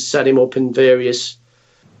 and you can set him up in various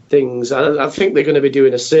things. I think they're going to be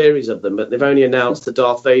doing a series of them, but they've only announced the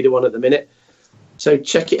Darth Vader one at the minute. So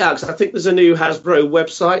check it out, because I think there's a new Hasbro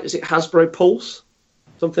website. Is it Hasbro Pulse?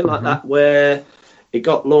 Something like that, where it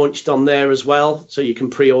got launched on there as well. So you can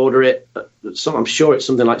pre-order it. So I'm sure it's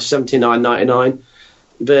something like $79.99.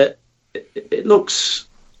 But it looks...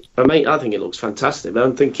 I think it looks fantastic. But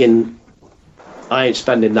I'm thinking I ain't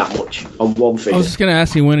spending that much on one figure. I was just going to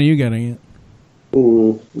ask you, when are you getting it?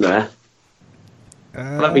 Ooh, nah.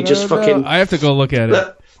 Let me just fucking... I have to go look at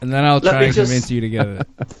it, and then I'll try and convince you to get it.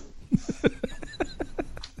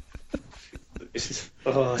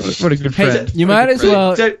 What a good friend. You might as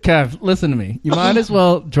well, Kev, listen to me. You might as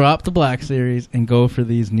well drop the Black Series and go for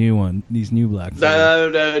these new Black Series. No.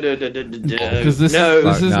 Because this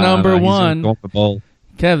is number one.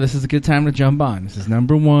 Kev, this is a good time to jump on. This is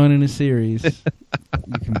number one in a series.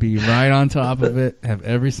 You can be right on top of it, have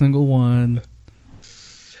every single one.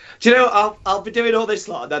 Do you know, I'll be doing all this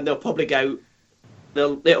lot, and then they'll probably go,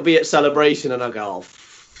 it'll be at Celebration, and I'll go, oh,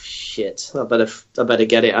 shit, I better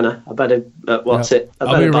get it, Anna. I better, what's it? I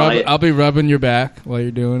better buy it. I'll be rubbing your back while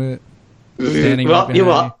you're doing it. Standing what? up You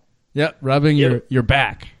what? Yep, rubbing your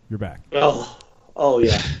back. Your back. Oh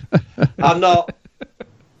yeah. I'm not,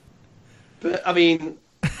 but, I mean...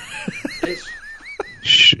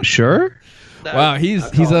 Sure? No, wow, he's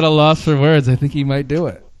at a loss for words. I think he might do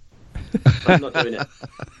it. I'm not doing it.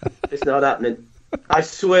 It's not happening. I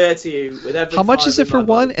swear to you, with every... How much is it for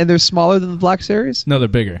one? And they're smaller than the Black Series? No, they're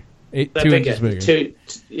bigger. 2 inches bigger.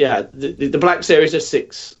 The Black Series are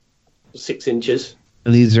 6 inches.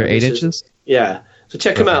 And these are 8 inches? Yeah. So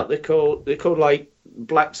check them out. They're called like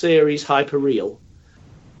Black Series Hyper Real.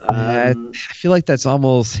 I feel like that's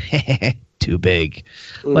almost too big.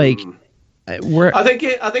 Like, I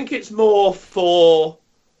think it's more for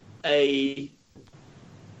a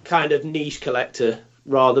kind of niche collector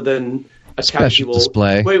rather than a special casual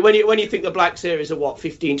display. When you think the Black Series are what,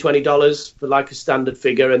 $15-$20 for like a standard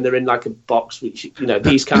figure, and they're in like a box, which, you know,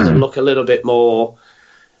 these kind of look a little bit more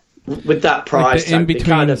with that price. Like the in between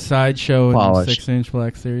kind of Sideshow and 6-inch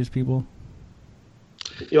Black Series people.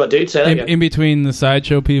 You what, dude? Say that again. In between the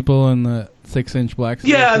Sideshow people and the 6-inch Black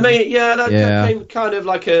Series. Yeah, I mean, that came kind of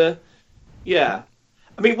like a I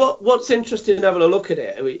mean, what's interesting in having a look at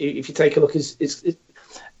it, if you take a look, is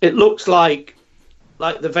it looks like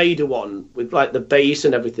the Vader one with like the base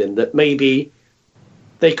and everything, that maybe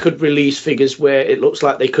they could release figures where it looks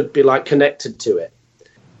like they could be like connected to it.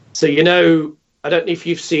 So, you know, I don't know if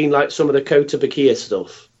you've seen like some of the Kota Bakia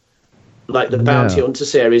stuff, like the Bounty Hunter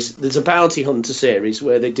series. There's a Bounty Hunter series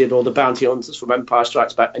where they did all the Bounty Hunters from Empire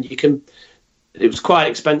Strikes Back, and it was quite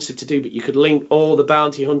expensive to do, but you could link all the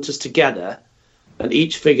Bounty Hunters together, and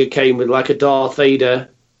each figure came with like a Darth Vader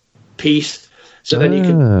piece. So then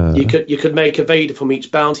you could make a Vader from each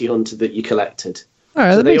Bounty Hunter that you collected. All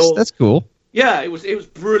right, so that's cool. Yeah, it was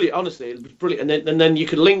brilliant. Honestly, it was brilliant. And then you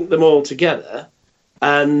could link them all together,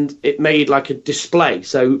 and it made like a display.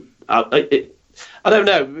 So I don't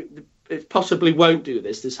know. It possibly won't do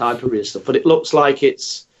this Hyper Real stuff, but it looks like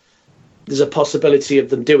there's a possibility of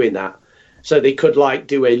them doing that. So they could like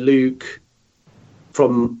do a Luke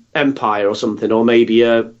from Empire or something, or maybe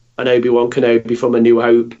an Obi-Wan Kenobi from A New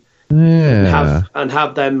Hope. Yeah. And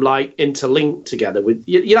have them like interlinked together with.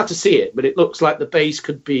 You'd have to see it, but it looks like the base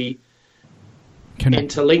could be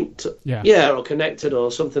interlinked, or connected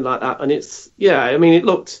or something like that. And I mean, it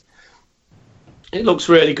looks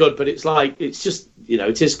really good, but it's just, you know,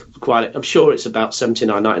 it is quite. I'm sure it's about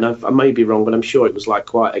 $79.99. I may be wrong, but I'm sure it was like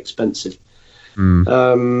quite expensive.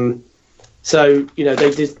 So, you know,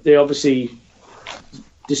 they obviously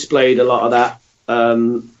displayed a lot of that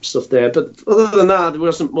stuff there, but other than that, there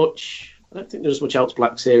wasn't much. I don't think there was much else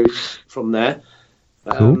Black Series from there.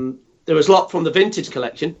 Cool. There was a lot from the vintage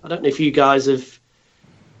collection. I don't know if you guys have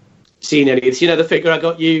seen any of this. You know, the figure I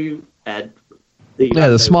got you, Ed.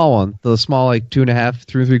 The small one, the small like 2.5,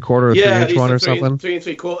 3 3/4, or 3-inch one or something. 3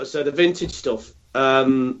 3/4. So the vintage stuff,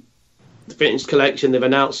 the vintage collection. They've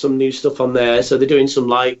announced some new stuff on there. So they're doing some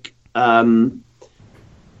like from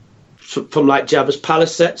like Jabba's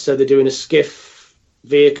Palace sets. So they're doing a skiff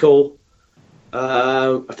vehicle.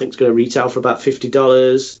 I think it's going to retail for about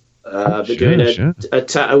 $50. They're doing a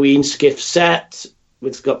Tatooine skiff set.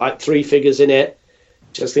 It's got like 3 figures in it.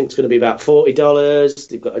 which I think is going to be about $40.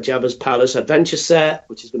 They've got a Jabba's Palace Adventure set,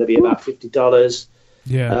 which is going to be about $50.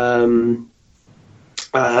 Yeah.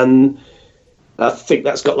 And I think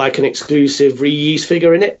that's got like an exclusive reuse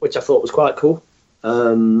figure in it, which I thought was quite cool.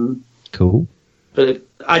 Cool. But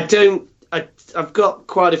I've got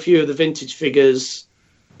quite a few of the vintage figures,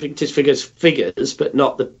 but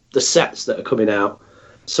not the sets that are coming out.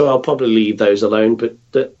 So I'll probably leave those alone. But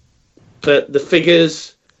the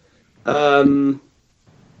figures, there's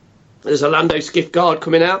a Lando Skiff Guard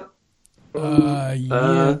coming out.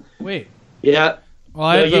 Yeah. Wait. Yeah. Well,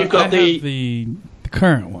 I have the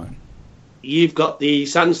current one. You've got the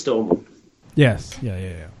Sandstorm one. Yes.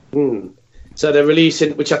 Yeah. So they're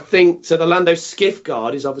releasing, which I think, so the Lando Skiff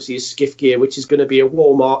Guard is obviously a skiff gear, which is going to be a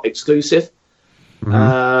Walmart exclusive.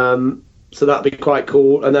 So that'll be quite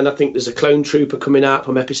cool. And then I think there's a Clone Trooper coming out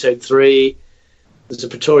from Episode 3. There's a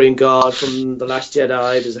Praetorian Guard from The Last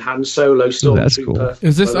Jedi. There's a Han Solo Stormtrooper. Cool.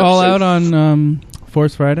 Is this all out on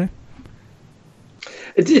Force Friday?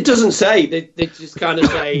 It doesn't say. They just kind of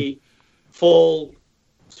say fall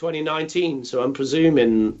 2019. So I'm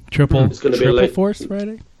presuming it's going to be a late Force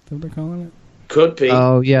Friday. Is that what they're calling it? Could be.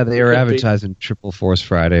 Oh yeah, they were advertising Triple Force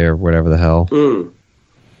Friday or whatever the hell.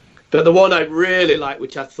 But the one I really like,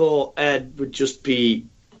 which I thought Ed would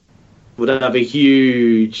have a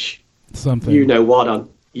huge something. You know what on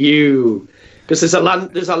you? Because there's a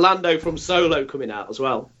Lando from Solo coming out as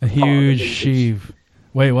well. A huge sheave.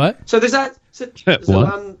 Wait, what? So there's a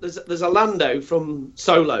Lando from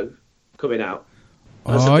Solo coming out.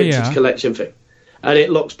 That's a vintage collection thing, and it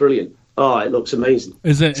looks brilliant. Oh, it looks amazing.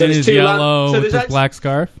 Is it in his yellow with his black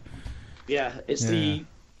scarf? Yeah, it's the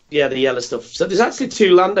yellow stuff. So there's actually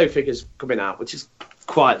 2 Lando figures coming out, which is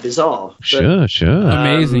quite bizarre. Sure.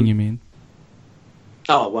 Amazing, you mean?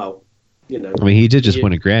 Oh, well, you know. I mean, he did just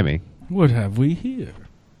win a Grammy. What have we here?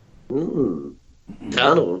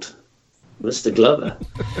 Donald. Mr. Glover.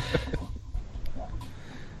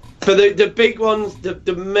 But the big ones,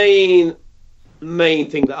 the main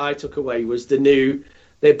thing that I took away was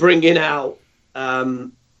they're bringing out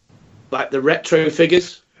like the retro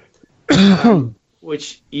figures,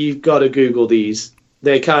 which you've got to Google these.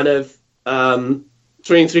 They're kind of 3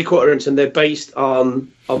 3/4 inch, and they're based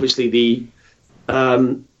on obviously the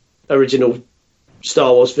original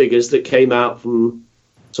Star Wars figures that came out from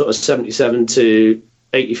sort of 77 to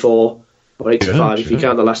 84 or 85 if you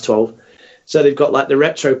count the last 12. So they've got like the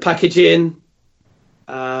retro packaging.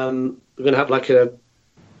 We're going to have like a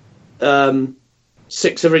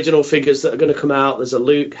 6 original figures that are going to come out. There's a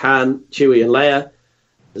Luke, Han, Chewie, and Leia.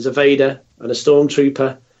 There's a Vader and a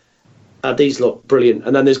Stormtrooper. These look brilliant.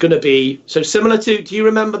 And then there's going to be similar to. Do you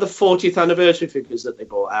remember the 40th anniversary figures that they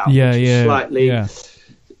brought out? Yeah. Slightly. Yeah.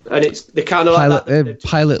 And they're kind of like that.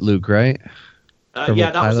 Pilot Luke, right?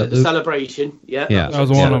 That was at the Celebration. Yeah, that was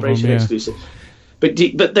one of them. Yeah. Exclusive. But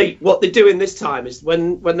what they're doing this time is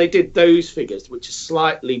when they did those figures, which are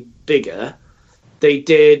slightly bigger, they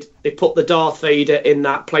put the Darth Vader in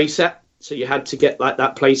that playset, so you had to get like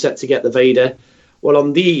that playset to get the Vader. Well,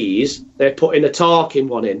 on these, they're putting a Tarkin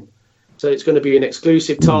one in, so it's going to be an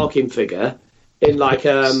exclusive Tarkin figure in like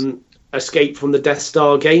Escape from the Death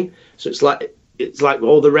Star game. So it's like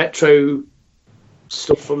all the retro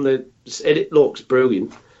stuff from it looks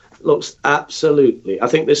brilliant. It looks absolutely. I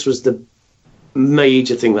think this was the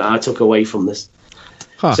major thing that I took away from this.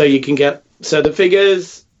 So you can get the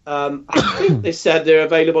figures. I think they said they're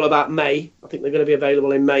available about May. I think they're going to be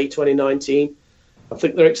available in May 2019. I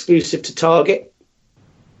think they're exclusive to Target.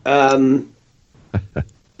 But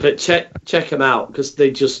check them out because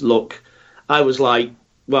they just look. I was like,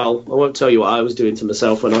 well, I won't tell you what I was doing to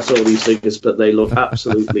myself when I saw these figures, but they look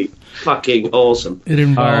absolutely fucking awesome. It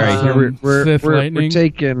involves we're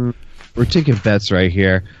taking bets right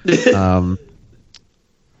here.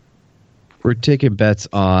 We're taking bets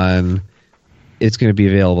on it's going to be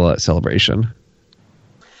available at Celebration.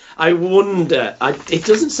 I wonder. It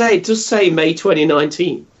doesn't say. It does say May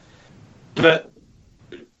 2019, but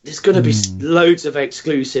there's going to be loads of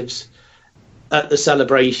exclusives at the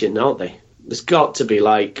Celebration, aren't they? There's got to be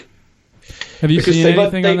like. Have you seen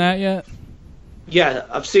anything on that yet? Yeah,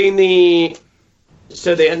 I've seen the.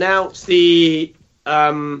 So they announced the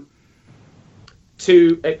 2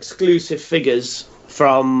 exclusive figures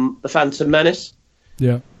from the Phantom Menace.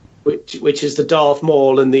 Yeah. Which is the Darth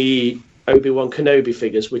Maul and the Obi-Wan Kenobi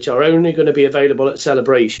figures, which are only going to be available at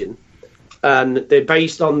Celebration. And they're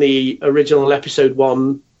based on the original Episode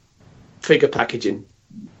 1 figure packaging.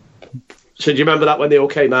 So do you remember that when they all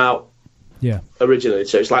came out? Yeah. Originally.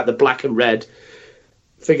 So it's like the black and red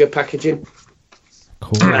figure packaging.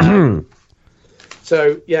 Cool.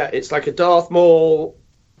 So, yeah, it's like a Darth Maul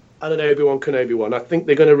and an Obi-Wan Kenobi one. I think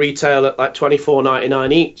they're going to retail at like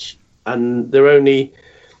 $24.99 each, and they're only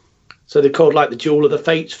they're called like the Jewel of the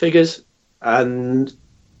Fates figures, and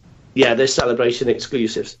yeah, they're Celebration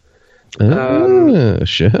exclusives. Sure.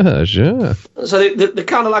 So they're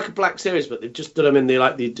kind of like a Black Series, but they've just done them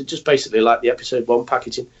in just basically like the Episode 1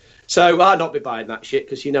 packaging. So I'll not be buying that shit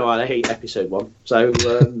because you know I hate Episode 1. So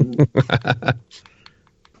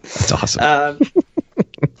that's awesome.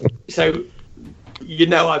 So you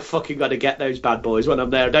know I've fucking got to get those bad boys when I'm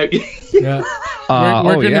there, don't you? Yeah.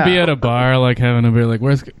 We're going to be at a bar, like having a beer. Like,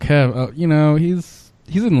 where's Kev? Oh, you know, he's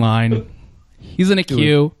in line. He's in a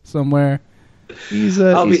queue somewhere.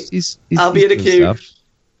 I'll be in a queue.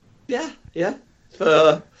 Yeah.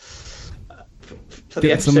 For the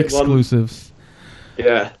Get some Episode 1. exclusives.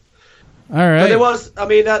 Yeah. All right. But there was, I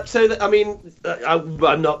mean, I'm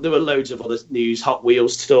not. There were loads of other news, Hot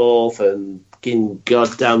Wheels stuff, and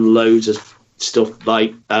goddamn loads of stuff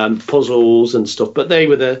like puzzles and stuff. But they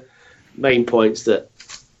were the main points that.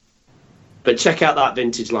 But check out that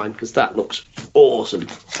vintage line because that looks awesome.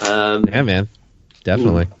 Yeah, man,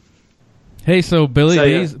 definitely. Hey, so Billy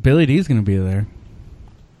D's going to be there.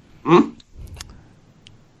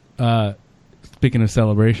 Speaking of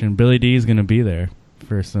Celebration, Billy D's going to be there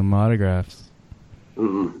for some autographs.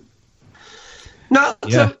 No,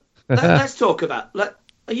 yeah. So let's talk about.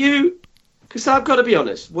 Are you? Because I've got to be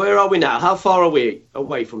honest. Where are we now? How far are we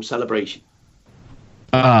away from Celebration?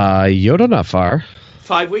 Yoda, not far.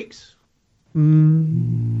 5 weeks. We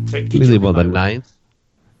leave on the 9th.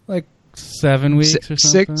 Like 7 weeks or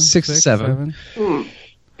something. Six, 7. And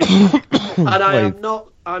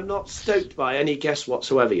I'm not stoked by any guess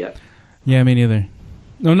whatsoever yet. Yeah, me neither.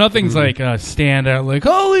 No, nothing's like a standout. Like,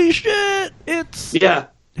 holy shit, it's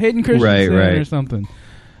Hayden Christensen or something,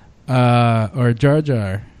 or Jar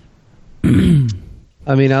Jar.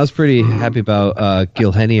 I mean, I was pretty happy about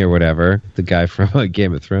Gilhenny or whatever, the guy from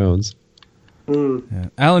Game of Thrones. Yeah.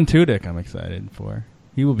 Alan Tudyk, I'm excited for.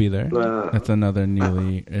 He will be there. That's another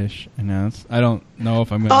newly-ish announced. I don't know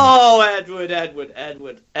if I'm going to... Oh,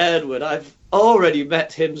 Edward. I've already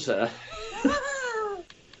met him, sir.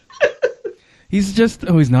 He's just...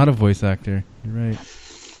 Oh, he's not a voice actor. You're right.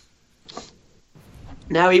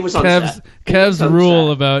 Now he was on set. Kev's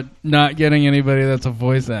rule about not getting anybody that's a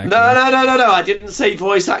voice actor. No. I didn't say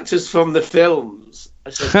voice actors from the films. I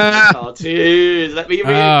said cartoons. Let me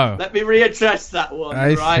readdress that one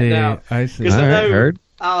now. I see. Because I know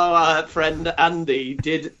our friend Andy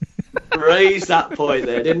did raise that point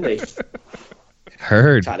there, didn't he?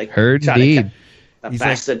 Heard indeed. That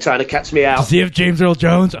bastard trying to catch me out. See if James Earl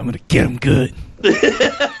Jones, I'm going to get him good.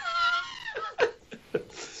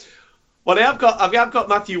 Well, I've got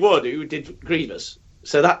Matthew Wood, who did Grievous.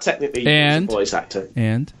 So that technically is a voice actor.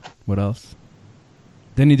 And what else?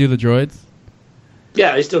 Didn't he do the droids?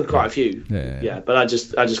 Yeah, he's done quite a few. Yeah, but I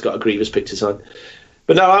just got a Grievous picture signed.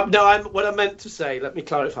 But I'm what I meant to say. Let me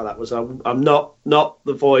clarify that was I'm not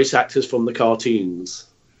the voice actors from the cartoons.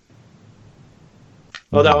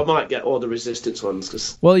 Although I might get all the Resistance ones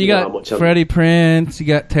because you got Freddie Prinze, you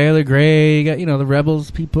got Taylor Gray, you got the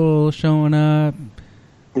Rebels people showing up.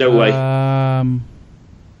 No way.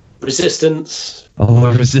 Resistance.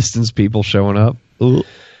 Oh, Resistance people showing up. Ooh.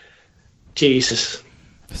 Jesus.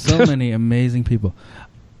 So many amazing people.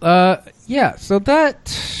 Yeah, so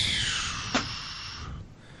that...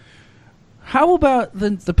 How about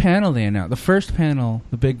the panel they announced? The first panel,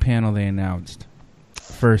 the big panel they announced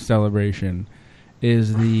for Celebration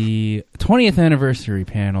is the 20th anniversary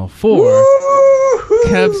panel for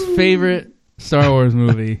Kev's favorite Star Wars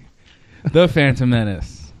movie, The Phantom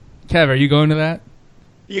Menace. Kev, are you going to that?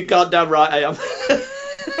 You goddamn right I am.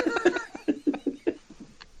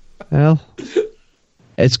 Well,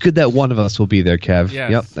 it's good that one of us will be there, Kev.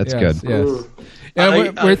 Yes, yep, that's good. Yes.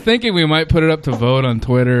 And we're thinking we might put it up to vote on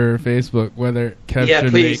Twitter or Facebook whether Kev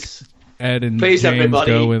should make Ed and James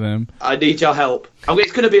everybody, go with him. I need your help. I mean,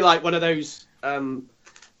 it's going to be like one of those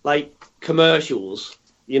like commercials,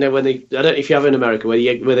 when they, I don't know if you have in America, where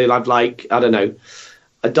they have like, I don't know,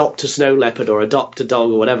 adopt a snow leopard or adopt a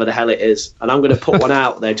dog or whatever the hell it is. And I'm going to put one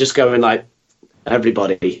out there just going like,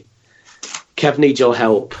 everybody, Kev needs your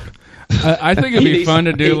help. I think it'd be fun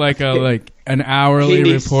to do like an hourly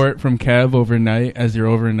report from Kev overnight as you're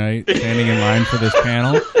overnight standing in line for this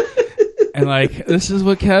panel. And like, this is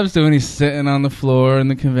what Kev's doing. He's sitting on the floor in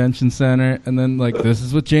the convention center. And then like, this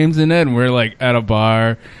is what James and Ed, and we're like at a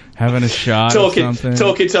bar having a shot or something.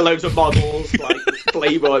 Talking to loads of models, like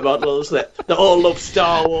Playboy models that all love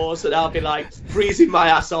Star Wars. And I'll be like freezing my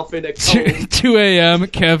ass off in a cold. 2 a.m.,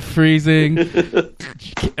 Kev freezing.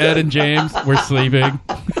 Ed and James, we're sleeping.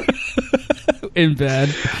 In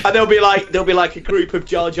bed. And there'll be like a group of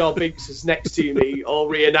Jar Jar Binks next to me, all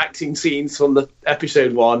reenacting scenes from the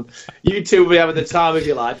episode 1. You two will be having the time of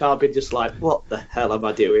your life. I'll be just like, what the hell am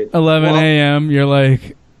I doing? 11 a.m. You're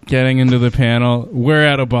like getting into the panel. We're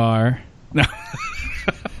at a bar. No.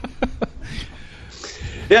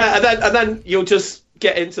 Yeah, and then you'll just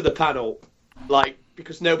get into the panel, like,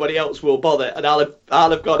 because nobody else will bother, and I'll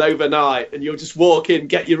have gone overnight, and you'll just walk in,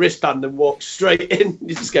 get your wristband, and walk straight in.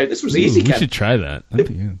 You just go, this was easy, We Ken. should try that.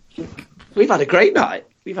 We've had a great night.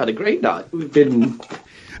 We've been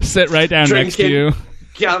Sit right down next to drinking, you.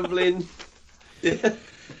 gambling.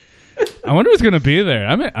 I wonder who's going to be there.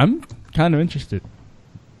 I'm kind of interested.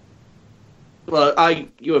 Well,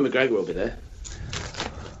 Ewan McGregor will be there.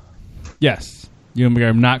 Yes. Ewan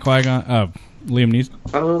McGregor, not Qui-Gon. Liam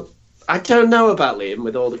Neeson. I don't know about Liam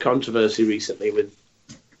with all the controversy recently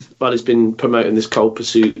while he's been promoting this Cold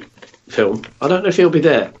Pursuit film. I don't know if he'll be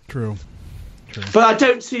there. True. But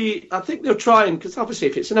I think they're trying, because obviously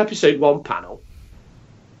if it's an episode 1 panel,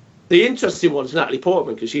 the interesting one's Natalie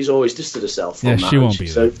Portman, because she's always distanced herself from Yeah, that. she won't be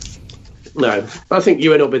there. No. I think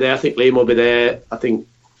Ewan will be there. I think Liam will be there. I think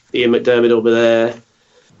Ian McDermott will be there.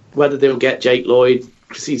 Whether they'll get Jake Lloyd,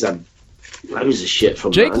 because he's had loads of shit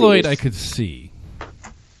from Jake that. Lloyd, I could see.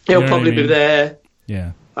 He'll You know probably what I mean? be there.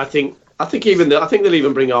 Yeah. I think they'll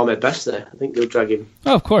even bring Ahmed Best there. I think they'll drag him.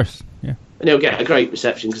 Oh, of course. Yeah. And he'll get a great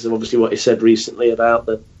reception because of obviously what he said recently about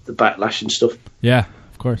the backlash and stuff. Yeah,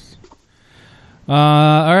 of course.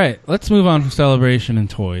 All right, let's move on from Celebration and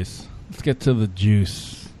toys. Let's get to the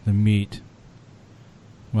juice, the meat.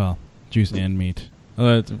 Well, juice and meat.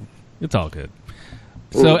 It's all good.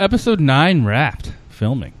 So, episode 9 wrapped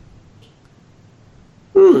filming.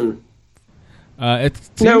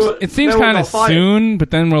 It seems kind of soon, but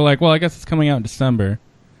then we're like, well, I guess it's coming out in December.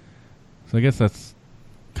 So I guess that's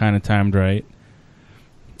kind of timed right.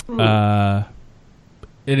 It was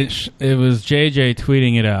JJ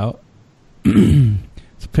tweeting it out.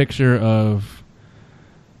 It's a picture of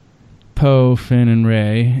Poe, Finn, and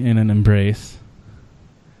Rey in an embrace.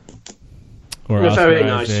 Or A Oscar very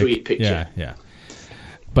nice, Isaac. sweet picture. Yeah.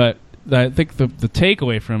 But I think the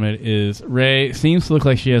takeaway from it is Rey seems to look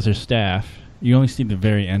like she has her staff. You only see the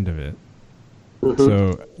very end of it. Mm-hmm.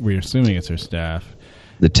 So we're assuming it's her staff.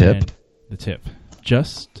 The tip. And the tip.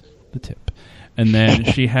 Just the tip. And then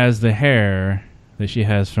she has the hair that she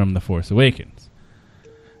has from The Force Awakens.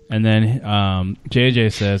 And then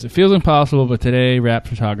JJ says, it feels impossible, but today, wrapped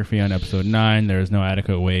photography on episode 9. There is no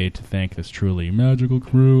adequate way to thank this truly magical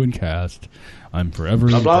crew and cast. I'm forever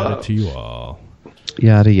indebted to you all.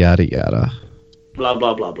 Yada, yada, yada. Blah,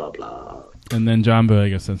 blah, blah, blah, blah. And then John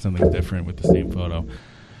Boyega said something different with the same photo.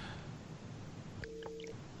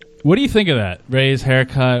 What do you think of that? Rey's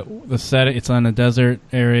haircut, the set, it's on a desert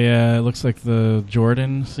area. It looks like the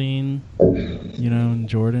Jordan scene, in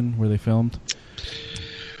Jordan, where they filmed.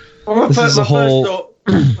 Well, This is a whole...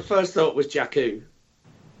 my first thought was Jakku.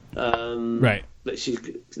 Right.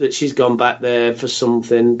 That she's gone back there for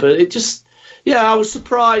something. But it just... Yeah, I was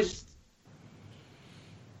surprised,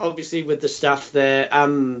 obviously, with the staff there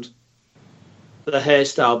and the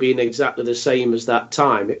hairstyle being exactly the same as that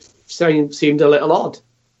time. It seemed a little odd,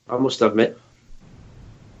 I must admit.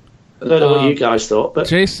 I don't know what you guys thought, but...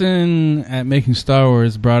 Jason at Making Star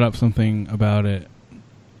Wars brought up something about it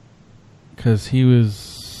because he was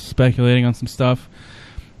speculating on some stuff.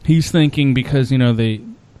 He's thinking because,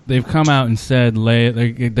 they've come out and said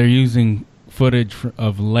Leia, they're using footage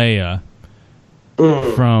of Leia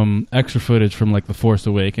from extra footage from like The Force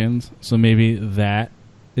Awakens. So maybe that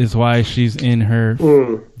is why she's in her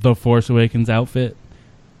The Force Awakens outfit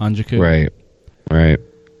on Jakku. Right.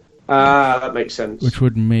 That makes sense. Which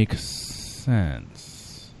would make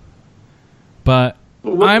sense. But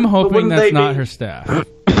I'm hoping that's not her staff.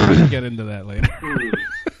 We can get into that later.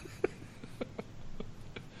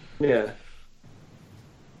 Yeah.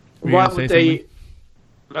 Why would they...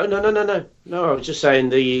 No. No, I was just saying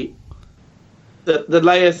the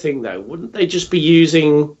Leia thing, though. Wouldn't they just be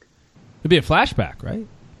using... It'd be a flashback, right?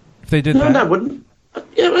 If they did that. No, wouldn't...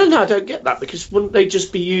 Yeah, no, I don't get that, because wouldn't they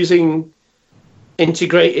just be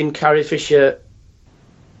integrating Carrie Fisher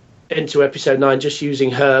into Episode 9, just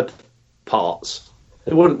using her parts?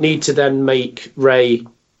 They wouldn't need to then make Rey...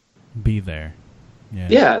 be there.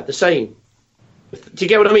 Yeah, the same. Do you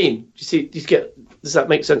get what I mean? Does that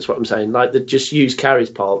make sense what I'm saying? Like, they just use Carrie's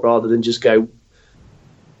part rather than just go...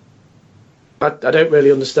 I don't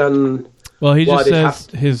really understand. Well, he just says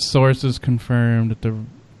his sources confirmed that the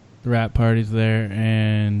rap party's there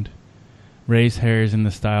and Rey's hair is in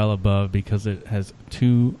the style above because it has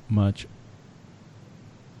too much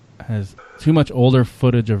older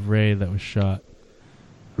footage of Rey that was shot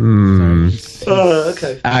Sorry.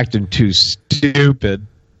 Okay. Acting too stupid.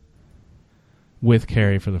 With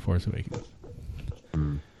Carrie for The Force Awakens.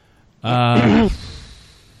 Well,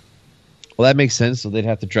 that makes sense. So they'd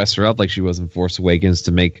have to dress her up like she was in Force Awakens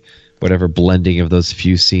to make whatever blending of those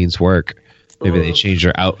few scenes work. Maybe they change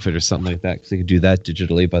her outfit or something like that because they could do that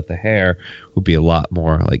digitally, but the hair would be a lot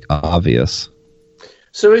more like obvious.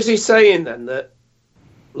 So is he saying then that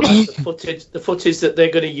like, the footage that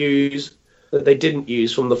they're going to use that they didn't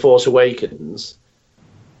use from The Force Awakens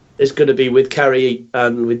is going to be with Carrie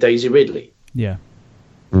and with Daisy Ridley? Yeah.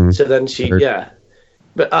 So then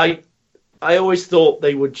but I always thought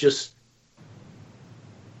they would just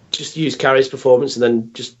use Carrie's performance and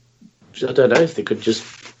then just, I don't know if they could just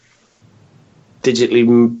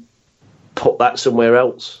digitally put that somewhere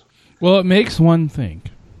else. Well, it makes one think.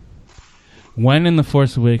 When in The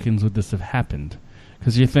Force Awakens would this have happened?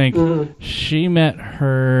 Because you think she met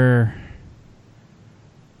her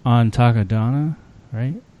on Takodana,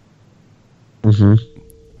 right? Mm-hmm.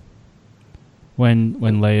 When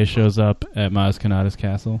Leia shows up at Maz Kanata's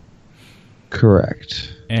castle.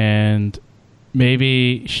 Correct. And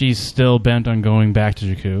maybe she's still bent on going back to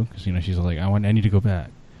Jakku because she's like, I need to go back.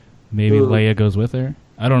 Maybe Leia goes with her.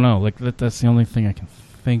 I don't know. Like that's the only thing I can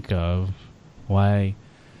think of. Why?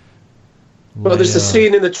 Well, there's the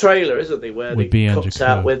scene in the trailer, isn't there, where would it be on cuts Jakku.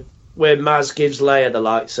 out where Maz gives Leia the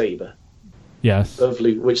lightsaber. Yes.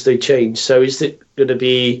 Lovely, which they changed. So is it going to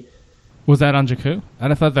be? Was that on Jakku?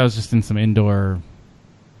 I thought that was just in some indoor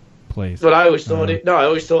place. But I always thought I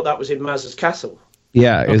always thought that was in Maz's castle.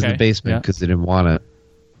 Yeah, it was Okay. the basement because they didn't want it.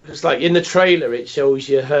 It's like in the trailer, it shows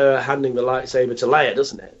you her handing the lightsaber to Leia,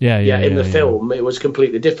 doesn't it? Yeah. In the film, it was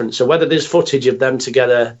completely different. So whether there's footage of them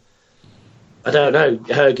together, I don't know.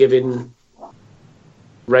 Her giving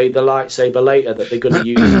Rey the lightsaber later that they're going to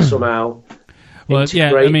use to somehow. Well,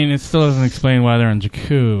 integrate. I mean, it still doesn't explain why they're on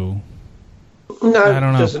Jakku. No, I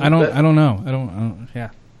don't know. doesn't, I don't know. Yeah.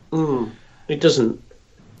 It doesn't.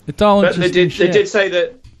 It's all But interesting. they did say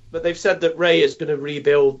that, but they've said that Rey is going to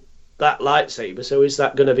rebuild that lightsaber. So is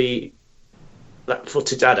that going to be that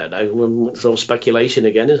footage? I don't know. It's all speculation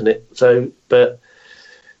again, isn't it? So, but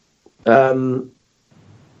I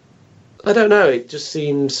don't know. It just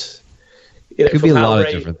seems It could be a from how lot of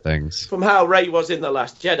Rey- different things. From how Rey was in The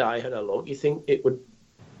Last Jedi, had a look, you think it would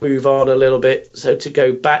move on a little bit. So to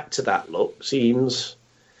go back to that look seems,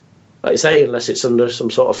 like I say, unless it's under some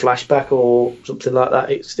sort of flashback or something like that,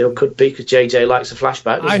 it still could be because JJ likes a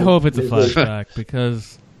flashback. I doesn't hope he? it's a flashback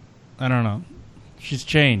because I don't know. She's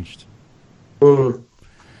changed.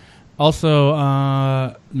 Also,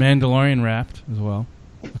 Mandalorian wrapped as well,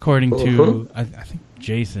 according to I think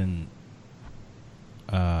Jason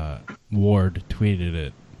Ward tweeted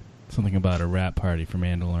it. Something about a wrap party for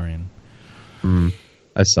Mandalorian.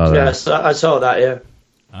 I saw that. Yes, I saw that.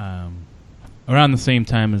 Yeah. Around the same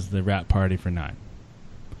time as the wrap party for 9.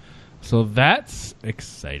 So that's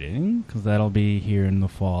exciting because that'll be here in the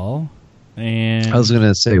fall. And I was going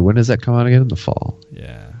to say, when does that come out again? In the fall.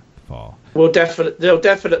 yeah, fall. Well, there'll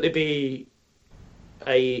definitely be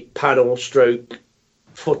a panel stroke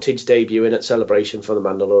footage debuting at Celebration for The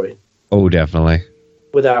Mandalorian, Oh, definitely.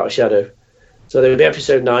 without a shadow. So there'll be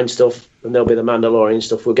episode 9 stuff, and there'll be the Mandalorian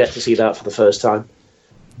stuff. We'll get to see that for the first time.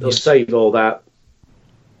 They'll save all that.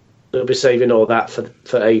 They'll be saving all that for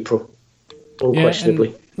April, unquestionably.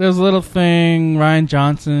 Yeah, and there's a little thing. Ryan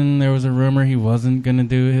Johnson. There was a rumor he wasn't going to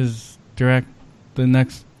do his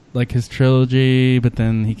his trilogy, but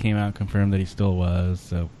then he came out and confirmed that he still was.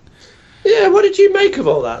 So Yeah, what did you make of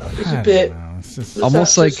all that? It's I a bit. don't know. It's just,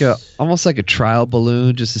 Almost like a trial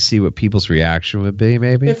balloon, just to see what people's reaction would be.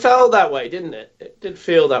 Maybe. It felt that way, didn't it? It did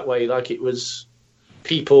feel that way, like it was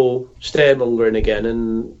people scaremongering again,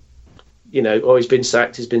 and he's been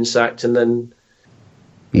sacked, and then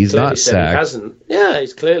He's clearly not said he sacked. hasn't. Yeah,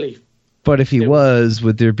 he's clearly. But if he was,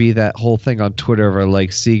 would there be that whole thing on Twitter where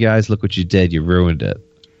like, see guys, look what you did, you ruined it?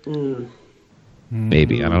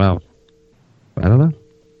 Maybe. I don't know.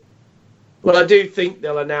 Well, I do think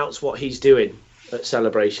they'll announce what he's doing at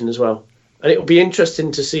Celebration as well, and it'll be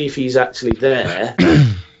interesting to see if he's actually there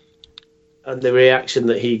and the reaction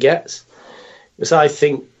that he gets. Because I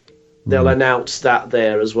think they'll announce that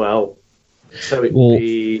there as well. So it will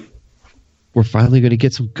be. We're finally going to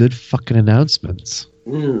get some good fucking announcements.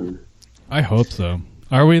 I hope so.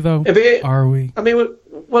 Are we though? Are we? I mean,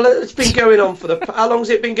 well, it's been going on how long's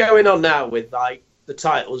it been going on now with like the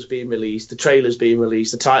titles being released, the trailers being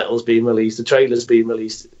released, the titles being released, the trailers being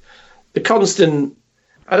released. The constant.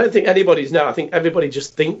 I don't think anybody's now. I think everybody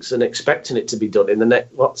just thinks and expecting it to be done in the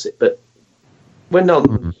next. But we're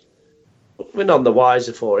none the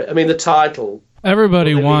wiser for it. I mean, the title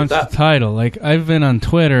Everybody Well, wants that- the title. Like, I've been on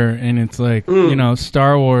Twitter, and it's like, you know,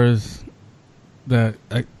 Star Wars, the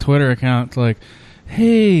Twitter account's like,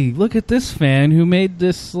 hey, look at this fan who made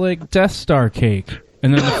this, like, Death Star cake.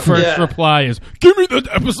 And then the first reply is, give me the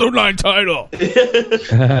Episode 9 title!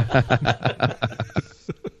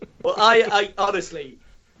 Well, I honestly,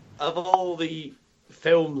 of all the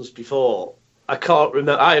films before, I can't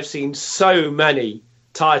remember. I have seen so many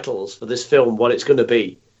titles for this film, what it's going to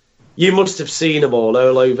be. You must have seen them all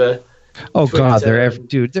over. Oh Twitter. God,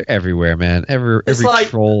 they're everywhere, man. Every like,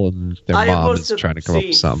 troll and their I mom must is have trying to come up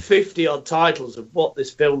with seen something. 50 odd titles of what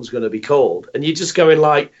this film's going to be called, and you're just going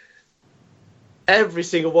like, every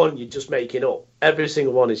single one you're just making up. Every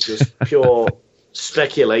single one is just pure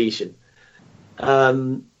speculation.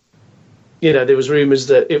 You know, there was rumours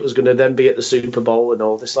that it was going to then be at the Super Bowl and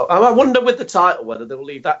all this. And I wonder with the title whether they'll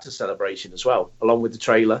leave that to Celebration as well, along with the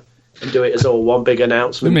trailer, and do it as all one big It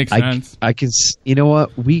announcement. makes sense. I can. You know what?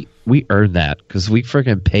 We earned that because we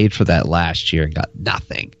freaking paid for that last year and got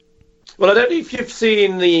nothing. Well, I don't know if you've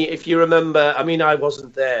seen if you remember, I mean, I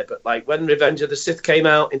wasn't there, but like when Revenge of the Sith came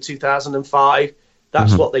out in 2005,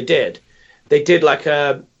 that's what they did. They did like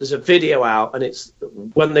there's a video out, and it's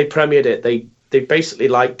when they premiered it, they basically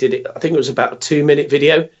like did it. I think it was about a 2-minute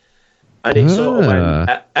video, and it sort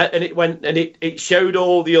of went, and it showed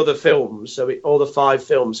all the other films, so all the 5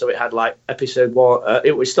 films. So it had like episode 1.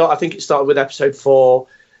 I think it started with episode 4,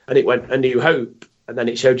 and it went A New Hope, and then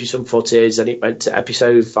it showed you some footage, and it went to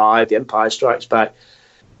episode 5, The Empire Strikes Back,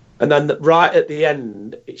 and then right at the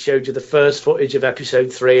end, it showed you the first footage of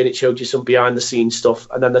episode 3, and it showed you some behind the scenes stuff,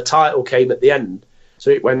 and then the title came at the end. So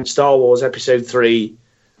it went Star Wars Episode 3.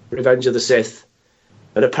 Revenge of the Sith,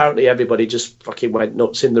 and apparently everybody just fucking went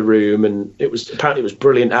nuts in the room, and it was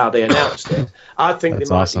brilliant how they announced it. I think That's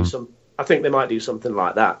they might awesome. I think they might do something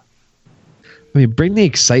like that. I mean, bring the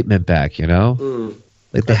excitement back, you know?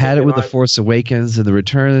 Like they had it with The Force Awakens and the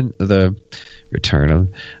return of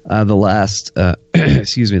the last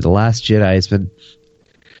excuse me, The Last Jedi. It's been,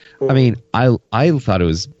 I mean, I thought it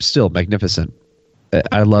was still magnificent.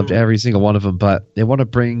 I loved every single one of them, but they want to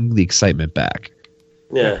bring the excitement back.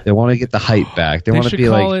 Yeah. They want to get the hype back. They want to should be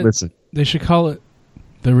call like, it- listen, They should call it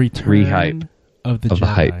the return Re-hype of the of the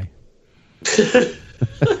Jedi.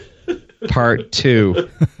 hype. Part 2.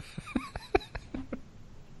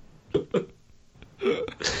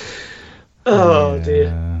 Oh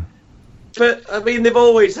dear. But I mean, they've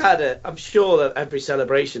always had it. I'm sure that every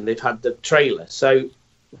celebration they've had the trailer. So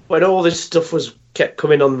when all this stuff kept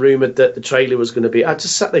coming on, rumoured that the trailer was going to be, I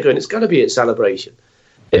just sat there going, it's going to be at Celebration.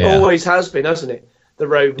 It always has been, hasn't it? The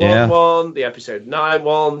Rogue One one, the Episode 9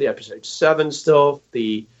 one, the Episode 7 stuff,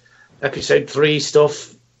 the Episode 3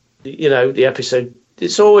 stuff, the episode.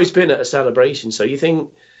 It's always been at a Celebration. So you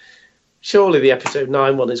think, surely the Episode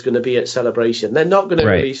 9 one is going to be at Celebration. They're not going to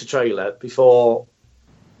release a trailer before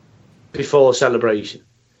Celebration.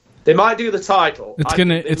 They might do the title.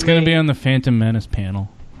 It's gonna be on the Phantom Menace panel.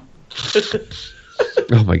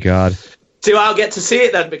 Oh my God. So I'll get to see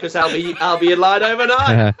it then because I'll be in line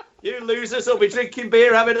overnight. You losers will be drinking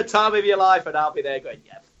beer, having a time of your life, and I'll be there going,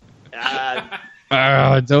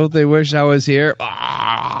 Don't they wish I was here?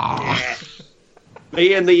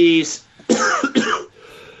 Me and these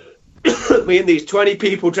 20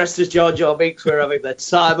 people dressed as Jar Jar Binks were having the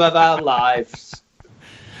time of our lives.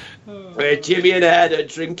 Where Jimmy and Ed are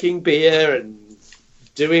drinking beer and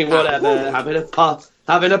doing whatever, having a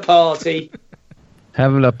party.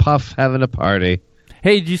 Having a puff, having a party.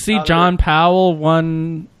 Hey, did you see John Powell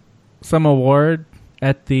won some award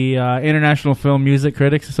at the International Film Music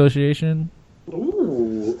Critics Association?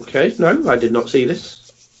 Ooh, okay. No, I did not see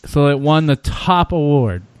this. So it won the top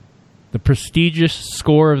award, the prestigious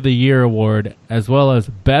Score of the Year award, as well as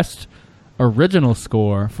Best Original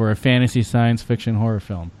Score for a fantasy science fiction horror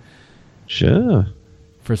film. Sure.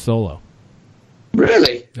 For Solo.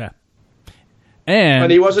 Really? Yeah. And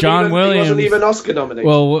he wasn't John Williams. He wasn't even Oscar nominated.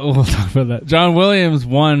 Well, we'll talk about that. John Williams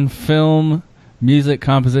won Film Music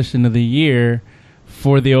Composition of the Year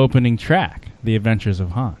for the opening track, The Adventures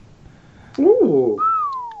of Han. Ooh.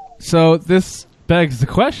 So this begs the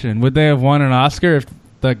question, would they have won an Oscar if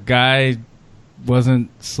the guy wasn't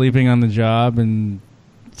sleeping on the job and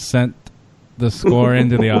sent the score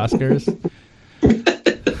into the Oscars?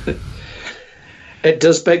 It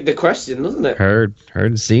does beg the question, doesn't it? Heard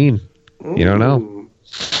and seen. You don't know.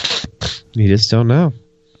 You just don't know.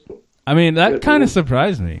 I mean, that kind of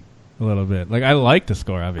surprised me a little bit. Like, I like the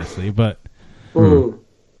score, obviously, but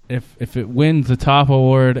if it wins the top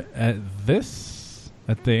award at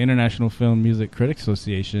the International Film Music Critics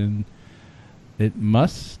Association, I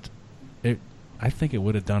think it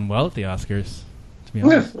would have done well at the Oscars, to be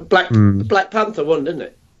honest. Black Panther won, didn't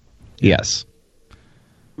it? Yes.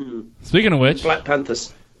 Speaking of which, Black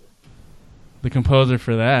Panthers. the composer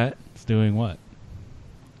for that is doing what?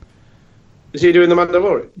 Is he doing the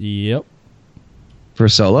Mandalorian? Yep. For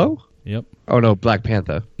Solo? Yep. Oh, no, Black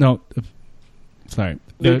Panther. No, sorry.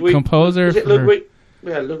 The Ludwig- composer Is it for... Ludwig?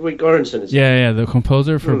 Yeah, Ludwig Göransson. Is it? Yeah, the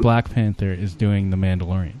composer for Black Panther is doing The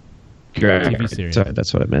Mandalorian. Correct. TV series. Sorry,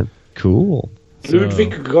 that's what I meant. Cool. So-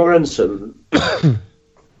 Ludwig Göransson.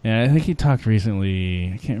 Yeah, I think he talked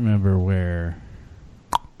recently. I can't remember where,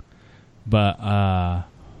 but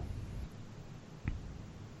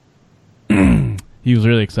he was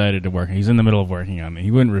really excited to work. He's in the middle of working on it. He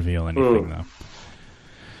wouldn't reveal anything though.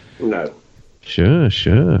 No.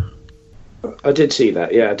 Sure. I did see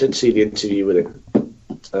that. Yeah, I did see the interview with him.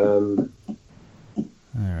 All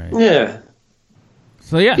right. Yeah.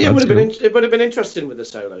 So yeah, it would have been interesting with the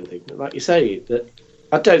Solo thing. Like you say, that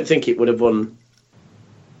I don't think it would have won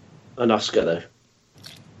an Oscar though.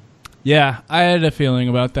 Yeah, I had a feeling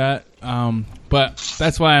about that. But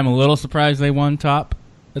that's why I'm a little surprised they won top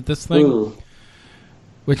at this thing.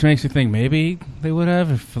 Which makes you think maybe they would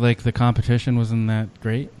have if like the competition wasn't that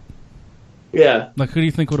great. Yeah. Like who do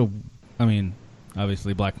you think would have? I mean,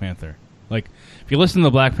 obviously Black Panther. Like if you listen to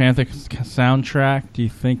the Black Panther soundtrack, do you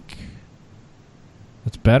think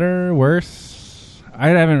it's better, worse? I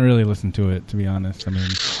haven't really listened to it, to be honest. I mean,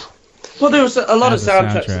 well, there was a lot of as a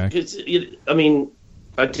soundtracks. soundtrack. I mean,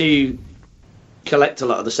 I do collect a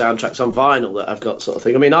lot of the soundtracks on vinyl that I've got, sort of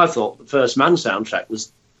thing. I mean, I thought the First Man soundtrack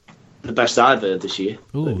was the best I've heard this year.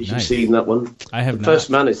 Ooh, Have you nice. seen that one? I have the not. First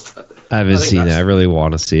Man is. I haven't think seen it. that's- I really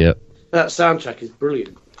want to see it. That soundtrack is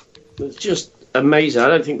brilliant. It's just amazing. I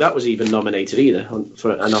don't think that was even nominated either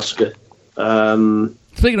for an Oscar.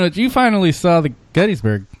 Speaking of which, you finally saw the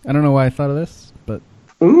Gettysburg. I don't know why I thought of this, but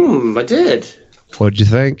I did. What'd you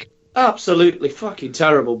think? Absolutely fucking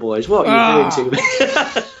terrible, boys. What are you doing to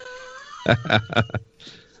me?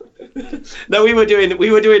 No, we were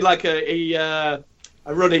doing like a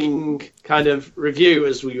running kind of review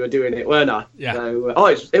as we were doing it, weren't I? Yeah. So, it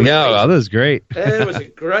was Yeah, great. that was great. It was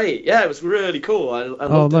great. Yeah, it was really cool. I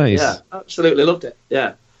loved nice. it. Yeah, absolutely loved it.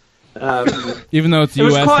 Yeah. even though it's It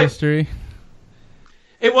was U.S. quite- history,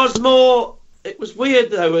 It was more. It was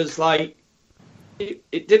weird though. As like,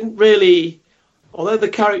 it didn't really. Although the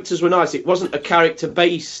characters were nice, it wasn't a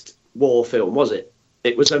character-based war film, was it?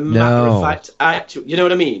 It was a matter-of-fact actual. You know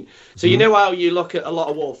what I mean? So you know how you look at a lot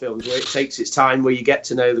of war films where it takes its time, where you get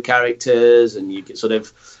to know the characters, and you get sort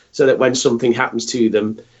of so that when something happens to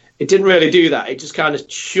them, it didn't really do that. It just kind of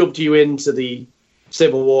shoved you into the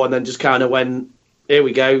Civil War, and then just kind of went, "Here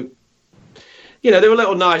we go." You know, there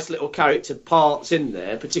were nice little character parts in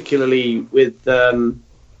there, particularly with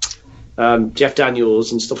Jeff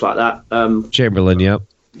Daniels and stuff like that. Chamberlain, yep.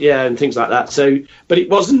 Yeah, and things like that. So, but it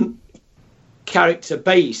wasn't character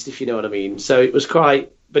based, if you know what I mean. So it was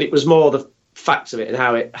but it was more the facts of it and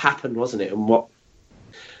how it happened, wasn't it? And what.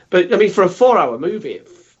 But I mean, for a 4-hour movie, it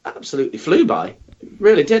absolutely flew by. It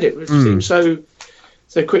really did. It seemed so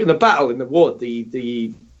quick. In the battle in the wood,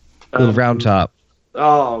 the Round Top.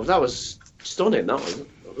 Oh, that was stunning. That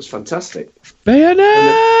was fantastic.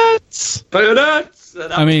 Bayonets! Bayonets!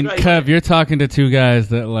 I mean, Kev, you're talking to two guys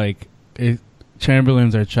that like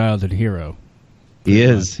Chamberlain's our childhood hero. He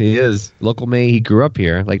is. Local May, he grew up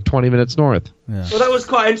here, like 20 minutes north. Yeah. Well, that was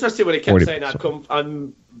quite interesting when he kept 40. saying,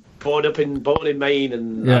 I'm born in Maine,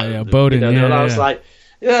 and Bowdoin. and I was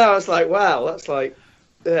yeah. I was like, wow, that's like,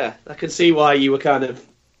 yeah, I can see why you were kind of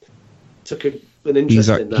took an interest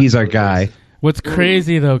in that. He's our guy. What's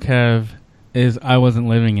crazy though, Kev, is I wasn't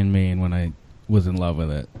living in Maine when I was in love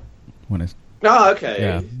with it. Oh, okay.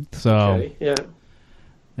 Yeah. So Okay, yeah.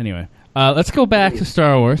 anyway, let's go back to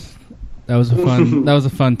Star Wars. That was a fun. That was a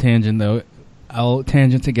fun tangent, though. I'll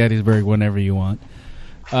tangent to Gettysburg whenever you want.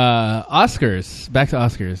 Oscars. Back to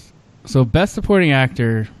Oscars. So, Best Supporting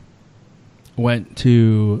Actor went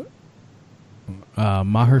to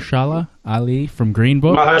Mahershala Ali from Green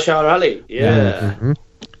Book. Mahershala Ali, yeah. Mm-hmm.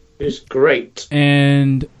 He was great.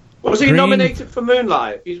 And was he Green- nominated for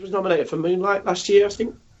Moonlight? He was nominated for Moonlight last year, I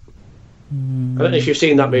think. I don't know if you've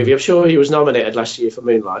seen that movie. I'm sure he was nominated last year for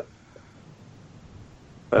Moonlight.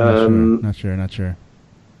 Not sure.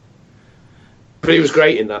 But he was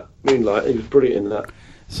great in that Moonlight. He was brilliant in that.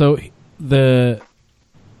 So the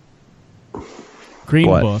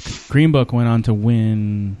Green Book went on to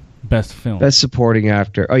win Best Film. Best Supporting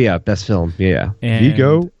Actor. Oh, yeah, Best Film. Yeah. And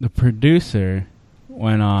Vigo. the producer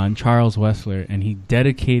went on, Charles Wessler, and he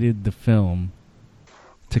dedicated the film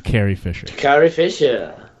to Carrie Fisher. Carrie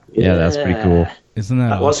Fisher. Yeah, that's pretty cool. Isn't that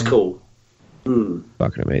That was awesome? cool.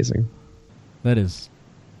 Fucking amazing. That is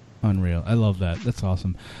Unreal. I love that. That's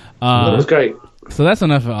awesome. That was great. So that's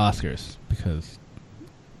enough of Oscars because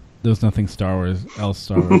there was nothing Star Wars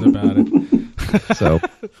about it. So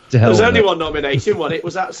to There hell was with only it. one nomination. It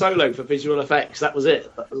was that Solo for visual effects. That was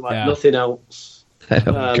it. That was like nothing else.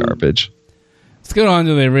 Garbage. Let's go on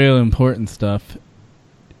to the real important stuff.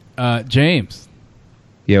 James,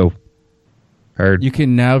 Yo, heard. you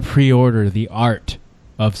can now pre-order the Art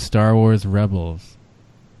of Star Wars Rebels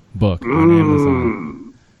book on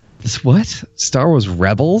Amazon. This what? Star Wars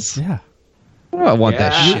Rebels? Yeah. I don't want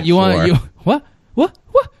that Yeah. shit. You want for? you what?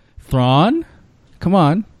 Thrawn? Come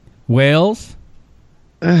on. Whales?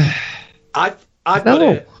 I've got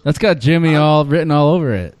No. it. That's got Jimmy all written all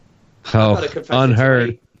over it. Oh, gotta confess it unheard.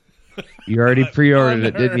 to me. You already pre-ordered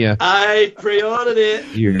it, didn't you? I pre-ordered it.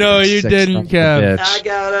 You're No, a you sick didn't, son of a Kev. bitch. I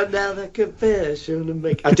got another confession to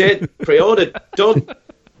make. I did. Pre-ordered. Done.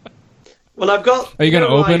 Well, I've got... Are you going to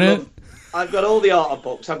know what open I it? love? I've got all the Art of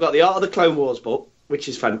books. I've got the Art of the Clone Wars book, which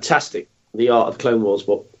is fantastic. The Art of Clone Wars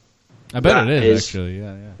book. I bet That it is- is, actually.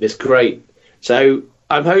 Yeah. It's great. So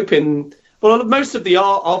I'm hoping... Well, most of the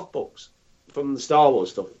Art of books from the Star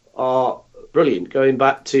Wars stuff are brilliant. Going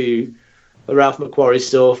back to the Ralph McQuarrie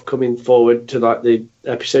stuff, coming forward to like the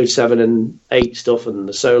Episode 7 and 8 stuff, and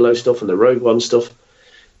the Solo stuff, and the Rogue One stuff.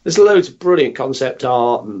 There's loads of brilliant concept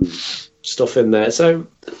art and stuff in there. So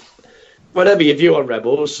whatever your view on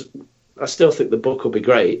Rebels, I still think the book will be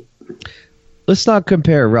great. Let's not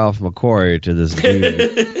compare Ralph McQuarrie to this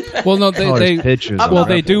movie. Well, no, All his they pictures I'm of well not-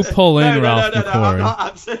 they do Rebels. pull in No, Ralph I'm McQuarrie. not-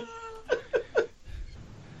 I'm saying-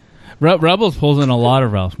 Rebels pulls in a lot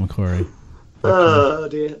of Ralph McQuarrie. Oh,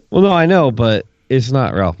 dear. Well, no, I know, but it's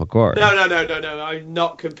not Ralph McQuarrie. No. I'm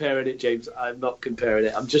not comparing it, James. I'm not comparing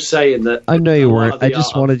it. I'm just saying that. I know you a lot weren't. of the I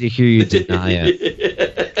just art- wanted to hear you deny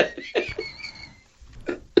it.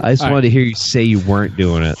 I just wanted to hear you say you weren't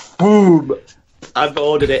doing it. Boom! I've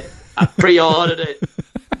ordered it. I pre-ordered it.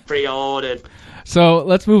 Pre-ordered. So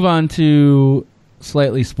let's move on to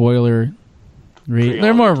slightly spoiler. There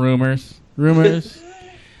are more rumors.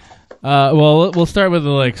 Well, we'll start with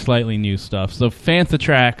the slightly new stuff. So Fantha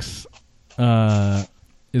Tracks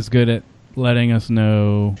is good at letting us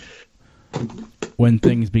know when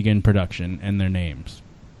things begin production and their names,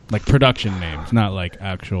 like production names, not like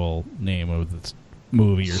actual name of the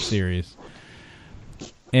movie or series.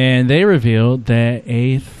 And they revealed that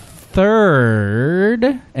a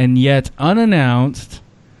third and yet unannounced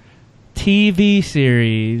TV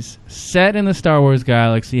series set in the Star Wars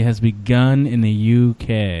galaxy has begun in the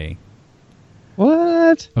UK,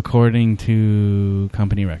 What? according to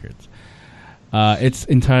company records. It's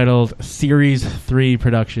entitled Series 3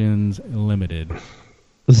 Productions Limited.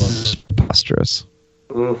 This is preposterous.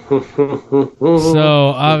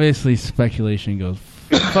 So obviously speculation goes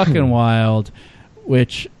fucking wild,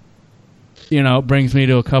 which brings me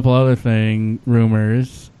to a couple other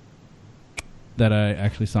rumors that I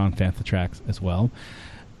actually saw on Fantha Tracks as well.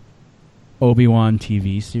 Obi-Wan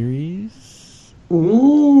TV series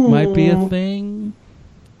might be a thing.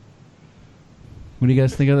 What do you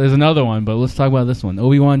guys think of? There's another one, but let's talk about this one.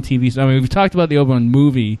 Obi-Wan TV. I mean, we've talked about the Obi-Wan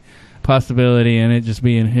movie possibility and it just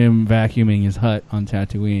being him vacuuming his hut on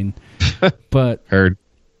Tatooine. But Heard.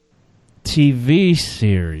 TV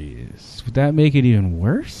series, would that make it even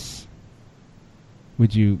worse?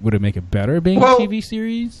 Would it make it better being a TV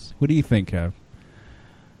series? What do you think, Kev?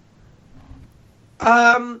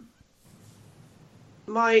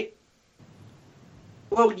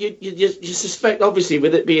 You suspect, obviously,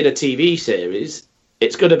 with it being a TV series,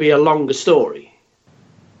 it's going to be a longer story.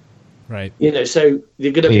 Right. So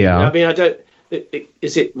they're going to be. Yeah. I mean, I don't.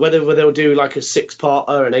 Is it whether they'll do like a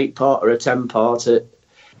 6-parter, an 8-part, or a 10-parter?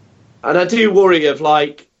 And I do worry of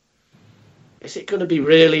is it going to be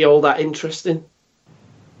really all that interesting?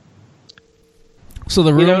 So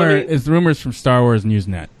the You know rumor what I mean? is rumors from Star Wars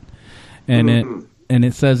Newsnet, and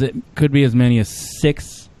it says it could be as many as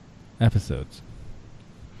 6 episodes.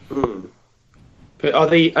 But are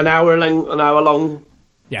they an hour long?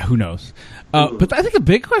 Yeah, who knows? But I think the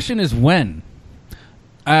big question is when.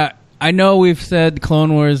 I know we've said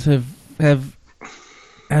Clone Wars have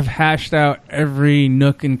hashed out every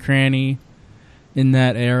nook and cranny in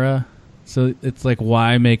that era, so it's like,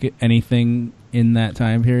 why make it anything in that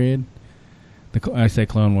time period? I say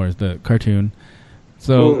Clone Wars, the cartoon.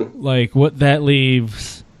 So, what that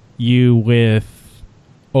leaves you with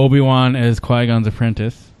Obi-Wan as Qui-Gon's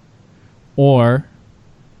apprentice, or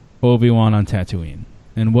Obi-Wan on Tatooine.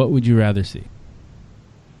 And what would you rather see?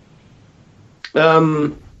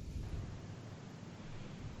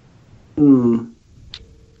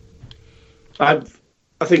 I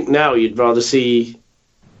think now you'd rather see.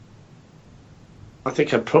 I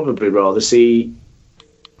think I'd probably rather see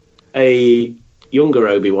a younger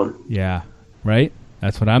Obi-Wan. Yeah, right?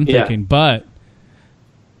 That's what I'm Yeah. thinking. But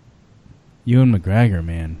Ewan McGregor,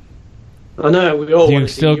 man. I know. We all Do you wanna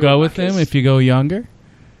see still go Ewan with back him as- if you go younger?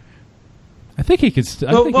 I think he could.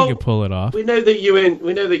 I think he could pull it off. We know that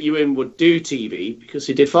Ewan would do TV because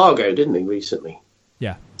he did Fargo, didn't he, recently?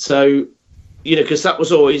 Yeah. So, because that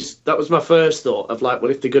was my first thought of like,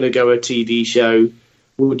 well, if they're going to go a TV show,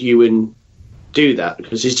 would Ewan do that?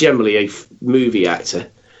 Because he's generally a movie actor.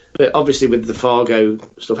 But obviously with the Fargo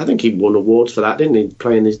stuff, I think he won awards for that, didn't he?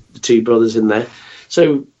 Playing the two brothers in there.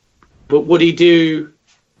 So, but would he do...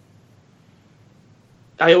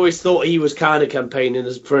 I always thought he was kind of campaigning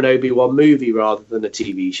for an Obi-Wan movie rather than a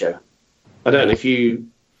TV show. I don't know if you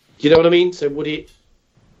know what I mean? So would it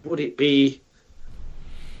be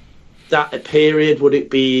that period? Would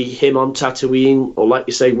it be him on Tatooine? Or like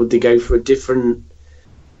you say, would they go for a different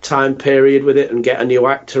time period with it and get a new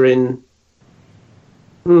actor in?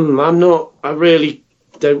 I really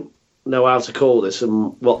don't know how to call this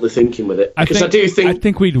and what they're thinking with it. Because I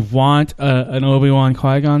think we'd want an Obi-Wan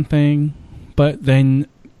Qui-Gon thing, but then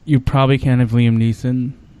you probably can't have Liam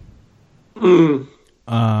Neeson.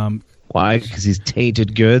 Why? Because he's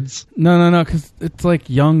tainted goods? No, because it's like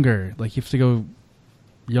younger. Like you have to go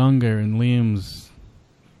younger, and Liam's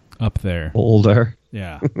up there. Older.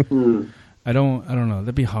 Yeah. I don't know.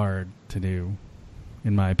 That'd be hard to do,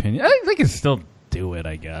 in my opinion. I think they can still do it,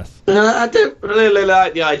 I guess. I don't really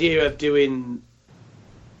like the idea of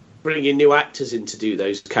bringing new actors in to do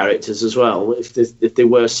those characters as well. If they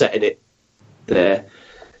were setting it there,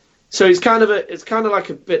 so it's kind of like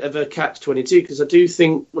a bit of a catch-22 because I do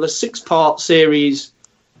think a 6-part series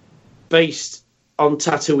based on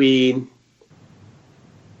Tatooine.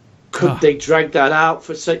 Could they drag that out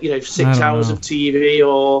for 6 hours of TV,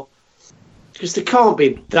 or because there can't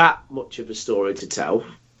be that much of a story to tell,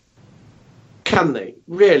 can they?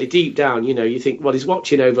 Really deep down, you think, well, he's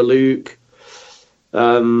watching over Luke. He's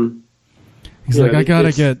like, I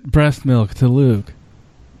gotta get breast milk to Luke.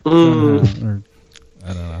 Or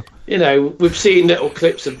I don't know. We've seen little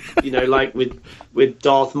clips of, like with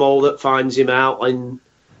Darth Maul that finds him out, and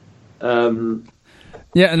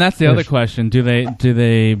yeah, and that's the other question: do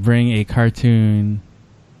they bring a cartoon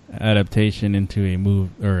adaptation into a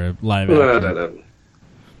movie or a live action? I don't know.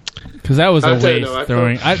 Because that was a waste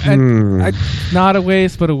throwing. Not a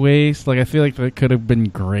waste, but a waste. Like I feel like that could have been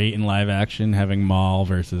great in live action, having Maul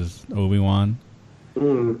versus Obi-Wan.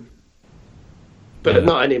 But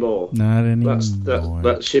not anymore. Not anymore.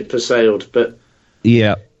 That ship has sailed. But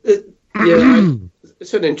yeah,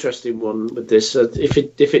 it's an interesting one with this. If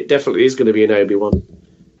it definitely is going to be an Obi-Wan,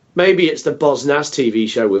 maybe it's the Boz Nass TV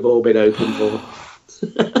show we've all been hoping for.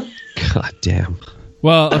 God damn.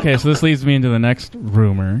 Well, okay, so this leads me into the next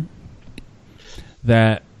rumor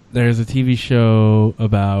that there's a TV show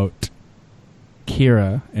about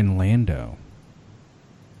Kira and Lando.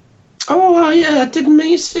 Oh, yeah, didn't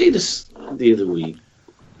you see this the other week?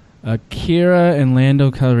 Kira and Lando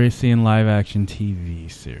Calrissian live-action TV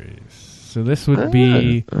series. So this would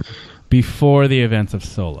be before the events of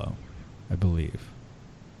Solo, I believe.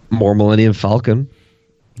 More Millennium Falcon.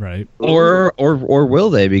 Right. Or will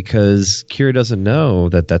they? Because Kira doesn't know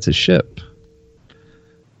that that's a ship.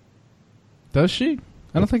 Does she?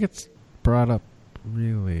 I don't think it's brought up,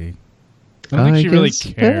 really. I don't think she really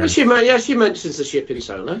cares. She mentions the ship in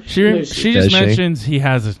Solo. She just mentions he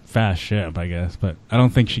has a fast ship, I guess. But I don't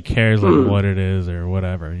think she cares what it is or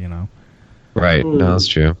whatever, Right. No, that's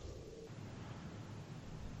true.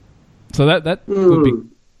 So that would be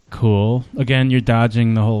cool. Again, you're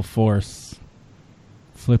dodging the whole Force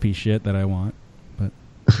flippy shit that I want. But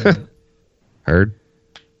Heard.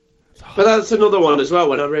 But that's another one as well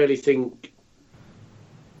when I really think,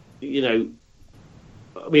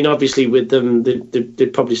 obviously with them,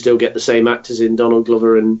 they'd probably still get the same actors in, Donald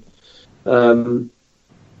Glover and,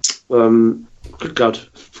 good God,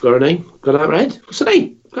 forgot her name. Got that right? What's her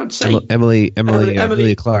name? God's sake. Emily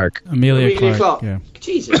Clark. Amelia Clark. Yeah.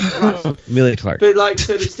 Jesus Christ. Amelia Clark. But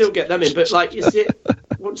so they still get them in. But is it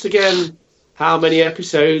once again? How many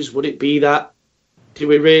episodes would it be that? Do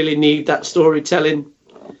we really need that storytelling?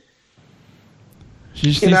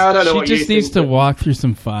 She just needs to walk through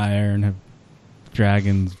some fire and have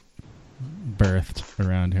dragons birthed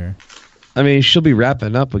around her. I mean, she'll be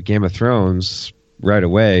wrapping up with Game of Thrones right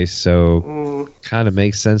away, so kind of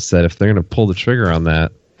makes sense that if they're going to pull the trigger on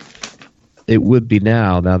that, it would be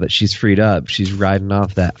now that she's freed up. She's riding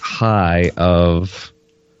off that high of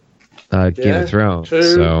Game of Thrones.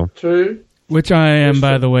 True. Which I am,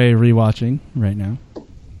 by the way, rewatching right now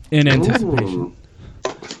in anticipation.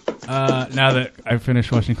 Now that I've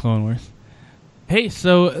finished watching Clone Wars. Hey,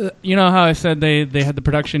 so you know how I said they had the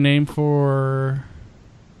production name for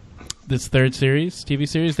this third series, TV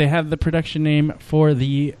series? They have the production name for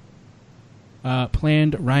the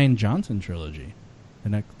planned Rian Johnson trilogy,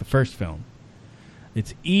 the first film.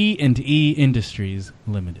 It's E&E Industries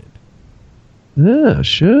Limited. Yeah,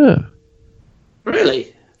 sure.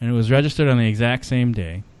 Really? And it was registered on the exact same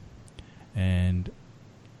day. And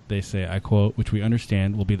they say, I quote, which we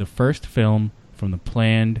understand will be the first film from the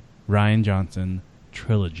planned Rian Johnson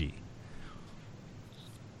trilogy.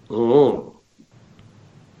 Oh.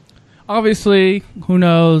 Obviously, who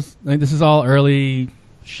knows? Like, this is all early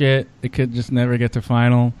shit. It could just never get to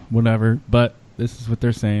final, whatever. But this is what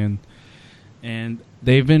they're saying. And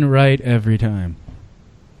they've been right every time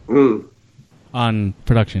on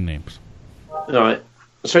production names. All right.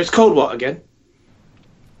 So it's called what again?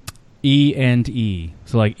 E&E.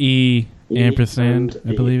 So like E ampersand,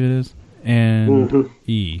 I believe it is. And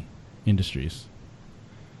E Industries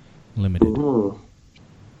Limited. Ooh.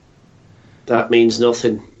 That means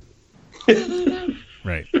nothing.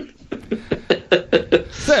 Right.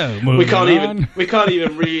 So moving we can't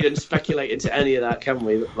even read and speculate into any of that, can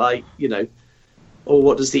we? Like, you know, or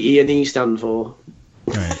what does the E&E stand for?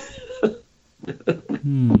 Right.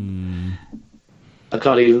 I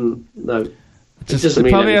can't even know. It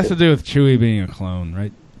probably mean has to do with Chewie being a clone,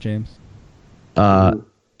 right, James? As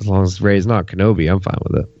long as Rey's not Kenobi, I'm fine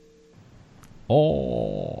with it.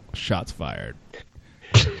 Oh, shots fired.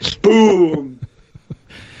 Boom.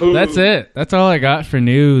 Boom. That's it. That's all I got for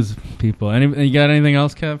news, people. You got anything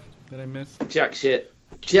else, Kev, that I missed? Jack shit.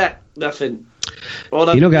 Jack nothing.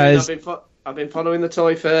 Guys, I've been following the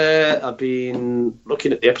Toy Fair. I've been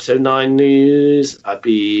looking at the Episode 9 news. I've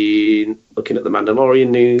been looking at the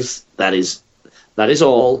Mandalorian news. That is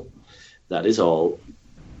all. That is all.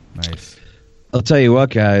 Nice. I'll tell you what,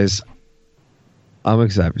 guys. I'm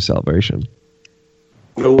excited for Celebration.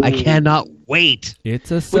 Ooh. I cannot wait.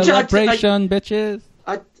 It's a celebration, bitches.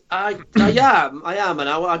 I am, and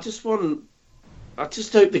I just hope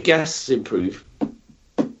the guests improve.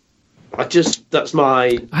 That's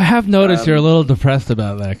my... I have noticed you're a little depressed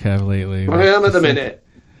about that, Kev, lately. I am at the minute.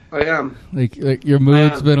 I am. Like your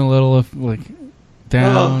mood's been a little,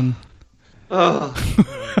 down.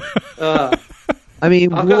 I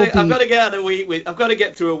mean, I've got to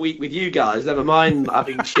get through a week with you guys. Never mind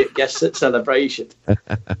having shit guests at Celebration.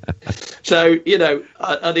 So you know,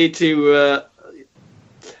 I need to.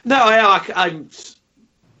 I'm.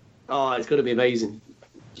 Oh, it's going to be amazing.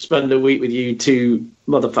 Spend a week with you two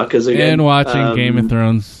motherfuckers again. And watching Game of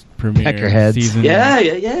Thrones premiere Peckerheads. season.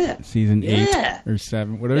 Yeah. Season 8 or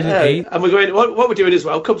 7, whatever is it? 8. And we're going. What we're doing as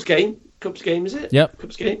well? Cubs game, is it? Yep.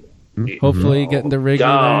 Cubs game. Hopefully, getting the rig.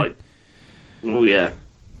 Oh yeah.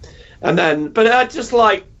 And then, but I'd just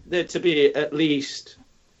like there to be at least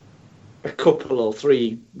a couple or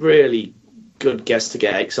three really good guests to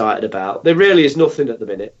get excited about. There really is nothing at the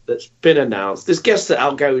minute that's been announced. There's guests that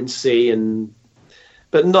I'll go and see,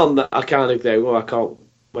 but none that I kind of go, I can't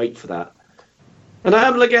wait for that. And I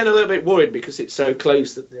am again a little bit worried because it's so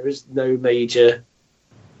close that there is no major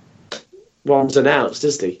ones announced,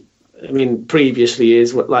 is there? I mean, previously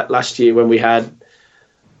is like last year when we had.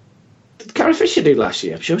 Did Carrie Fisher do last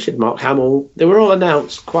year? I'm sure she did. Mark Hamill. They were all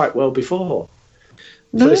announced quite well before.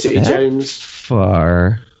 Felicity Jones.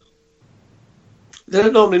 Far. They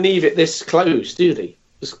don't normally leave it this close, do they?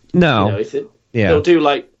 No. They'll do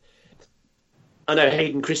like. I know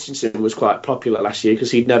Hayden Christensen was quite popular last year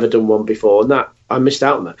because he'd never done one before, and that I missed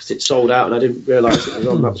out on that because it sold out and I didn't realise it was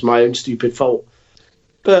on. That was my own stupid fault.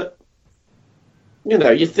 But you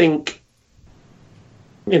know, you think,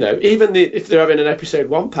 you know, even if they're having an episode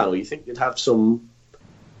 1 panel, you think you'd have some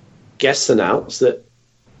guests announced that,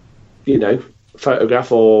 you know,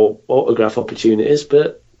 photograph or autograph opportunities,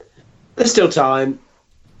 but there's still time.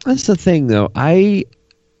 That's the thing, though. I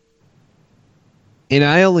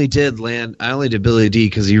only did Billy D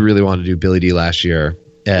because he really wanted to do Billy D last year,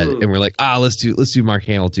 and we're like, let's do Mark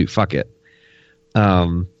Hamill too. Fuck it.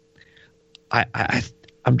 I'm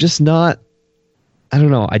just not. I don't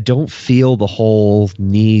know. I don't feel the whole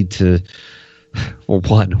need to,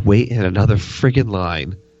 wait in another friggin'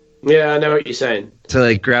 line. Yeah, I know what you're saying. To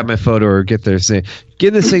like grab my photo or get their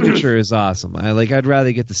getting the signature is awesome. I'd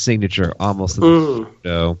rather get the signature almost than the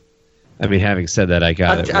photo. I mean, having said that, I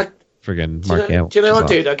got it. Friggin' Mark Hamill. Do you know what,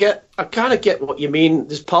 dude? I kind of get what you mean.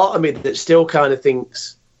 There's part of me that still kind of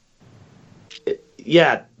thinks,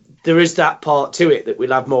 yeah, there is that part to it that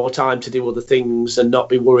we'll have more time to do other things and not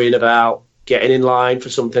be worrying about getting in line for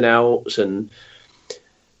something else. And,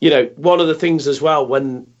 you know, one of the things as well,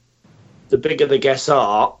 when the bigger the guests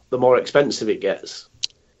are, the more expensive it gets.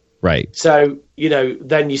 Right. So,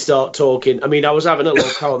 then you start talking. I mean, I was having a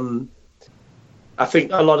look on, I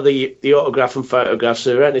think a lot of the autograph and photographs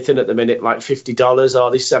are anything at the minute, like $50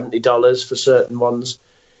 or $70 for certain ones,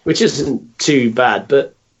 which isn't too bad.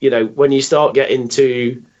 But, when you start getting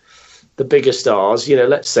to the bigger stars,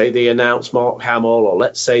 let's say they announce Mark Hamill, or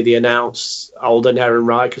let's say they announce Alden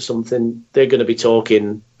Ehrenreich or something, they're going to be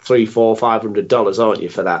talking $300, $400, $500, aren't you,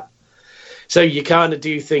 for that? So you kind of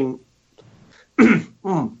do think,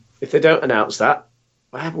 if they don't announce that,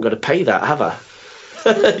 I haven't got to pay that, have I?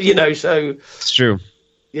 So it's true.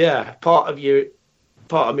 Yeah, part of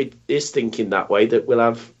me is thinking that way, that we'll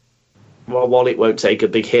have, my wallet won't take a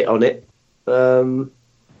big hit on it. But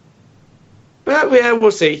yeah,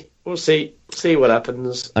 we'll see. We'll see what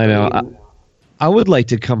happens. I know. I would like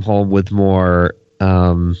to come home with more,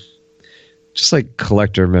 just like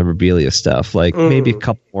collector memorabilia stuff, like maybe a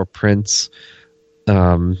couple more prints.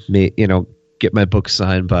 Get my book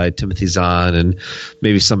signed by Timothy Zahn and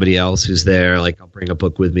maybe somebody else who's there. Like, I'll bring a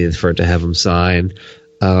book with me for it to have him sign.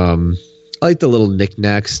 I like the little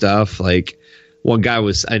knick-knack stuff. Like, one guy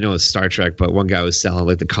I know it's Star Trek, but one guy was selling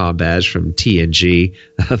like the comm badge from TNG.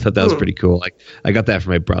 I thought that was pretty cool. Like, I got that for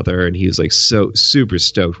my brother, and he was like so super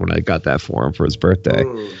stoked when I got that for him for his birthday.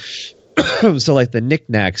 So like the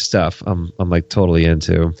knick-knack stuff, I'm like totally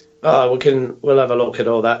into. Oh, we'll have a look at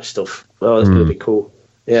all that stuff. Oh, it's gonna be cool.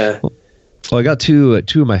 Yeah. Well, I got two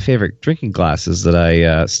of my favorite drinking glasses that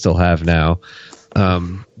I still have now.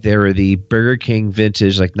 They were the Burger King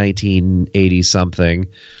vintage, like 1980 something,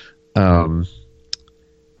 and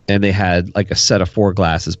they had like a set of 4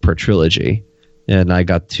 glasses per trilogy. And I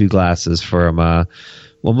got 2 glasses from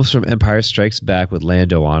one was from Empire Strikes Back with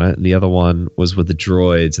Lando on it, and the other one was with the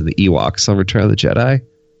droids and the Ewoks on Return of the Jedi.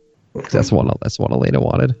 That's the one Elena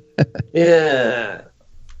wanted. Yeah.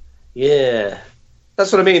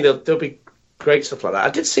 That's what I mean. There'll be great stuff like that. I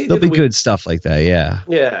did see there'll be good stuff like that. Yeah.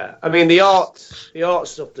 Yeah. I mean, the art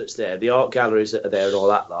stuff that's there, the art galleries that are there, and all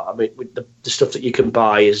that lot. I mean, with the stuff that you can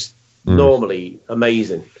buy is normally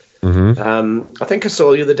amazing. I think I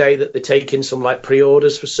saw the other day that they're taking some like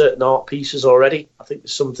pre-orders for certain art pieces already. I think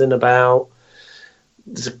there's something about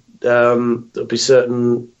there'll be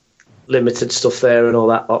certain limited stuff there and all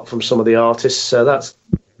that lot from some of the artists. So that's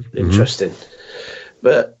interesting.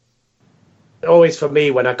 But always for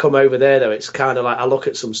me, when I come over there, though, it's kind of like I look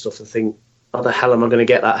at some stuff and think, how the hell am I going to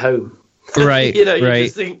get that home? Right. You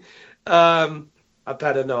just think, I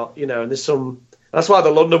better not, and there's some. That's why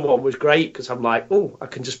the London one was great, because I'm like, oh, I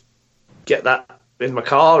can just get that in my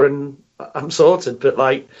car and I'm sorted. But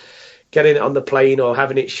like getting it on the plane or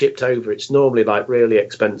having it shipped over, it's normally like really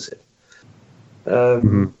expensive.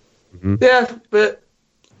 Yeah, but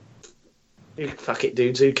fuck it,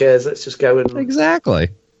 dudes. Who cares? Let's just go and exactly.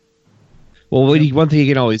 Well, one thing you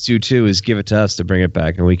can always do too is give it to us to bring it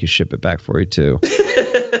back, and we can ship it back for you too.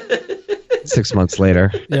 6 months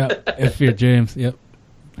later. Yeah, if you're James. Yep.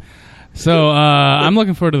 So I'm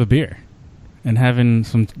looking forward to the beer and having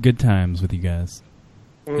some good times with you guys,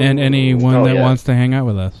 and anyone that wants to hang out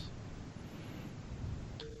with us.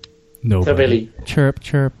 Nobody. Chirp,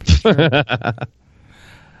 chirp. Chirp.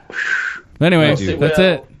 Anyway, that's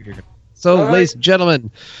it. So, ladies and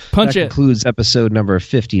gentlemen, that concludes episode number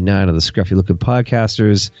 59 of the Scruffy Looking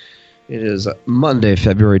Podcasters. It is Monday,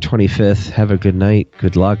 February 25th. Have a good night,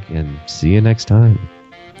 good luck, and see you next time.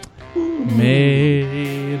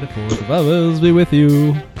 May the force of others be with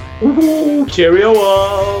you. Cheerio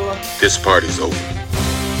all. This party's over.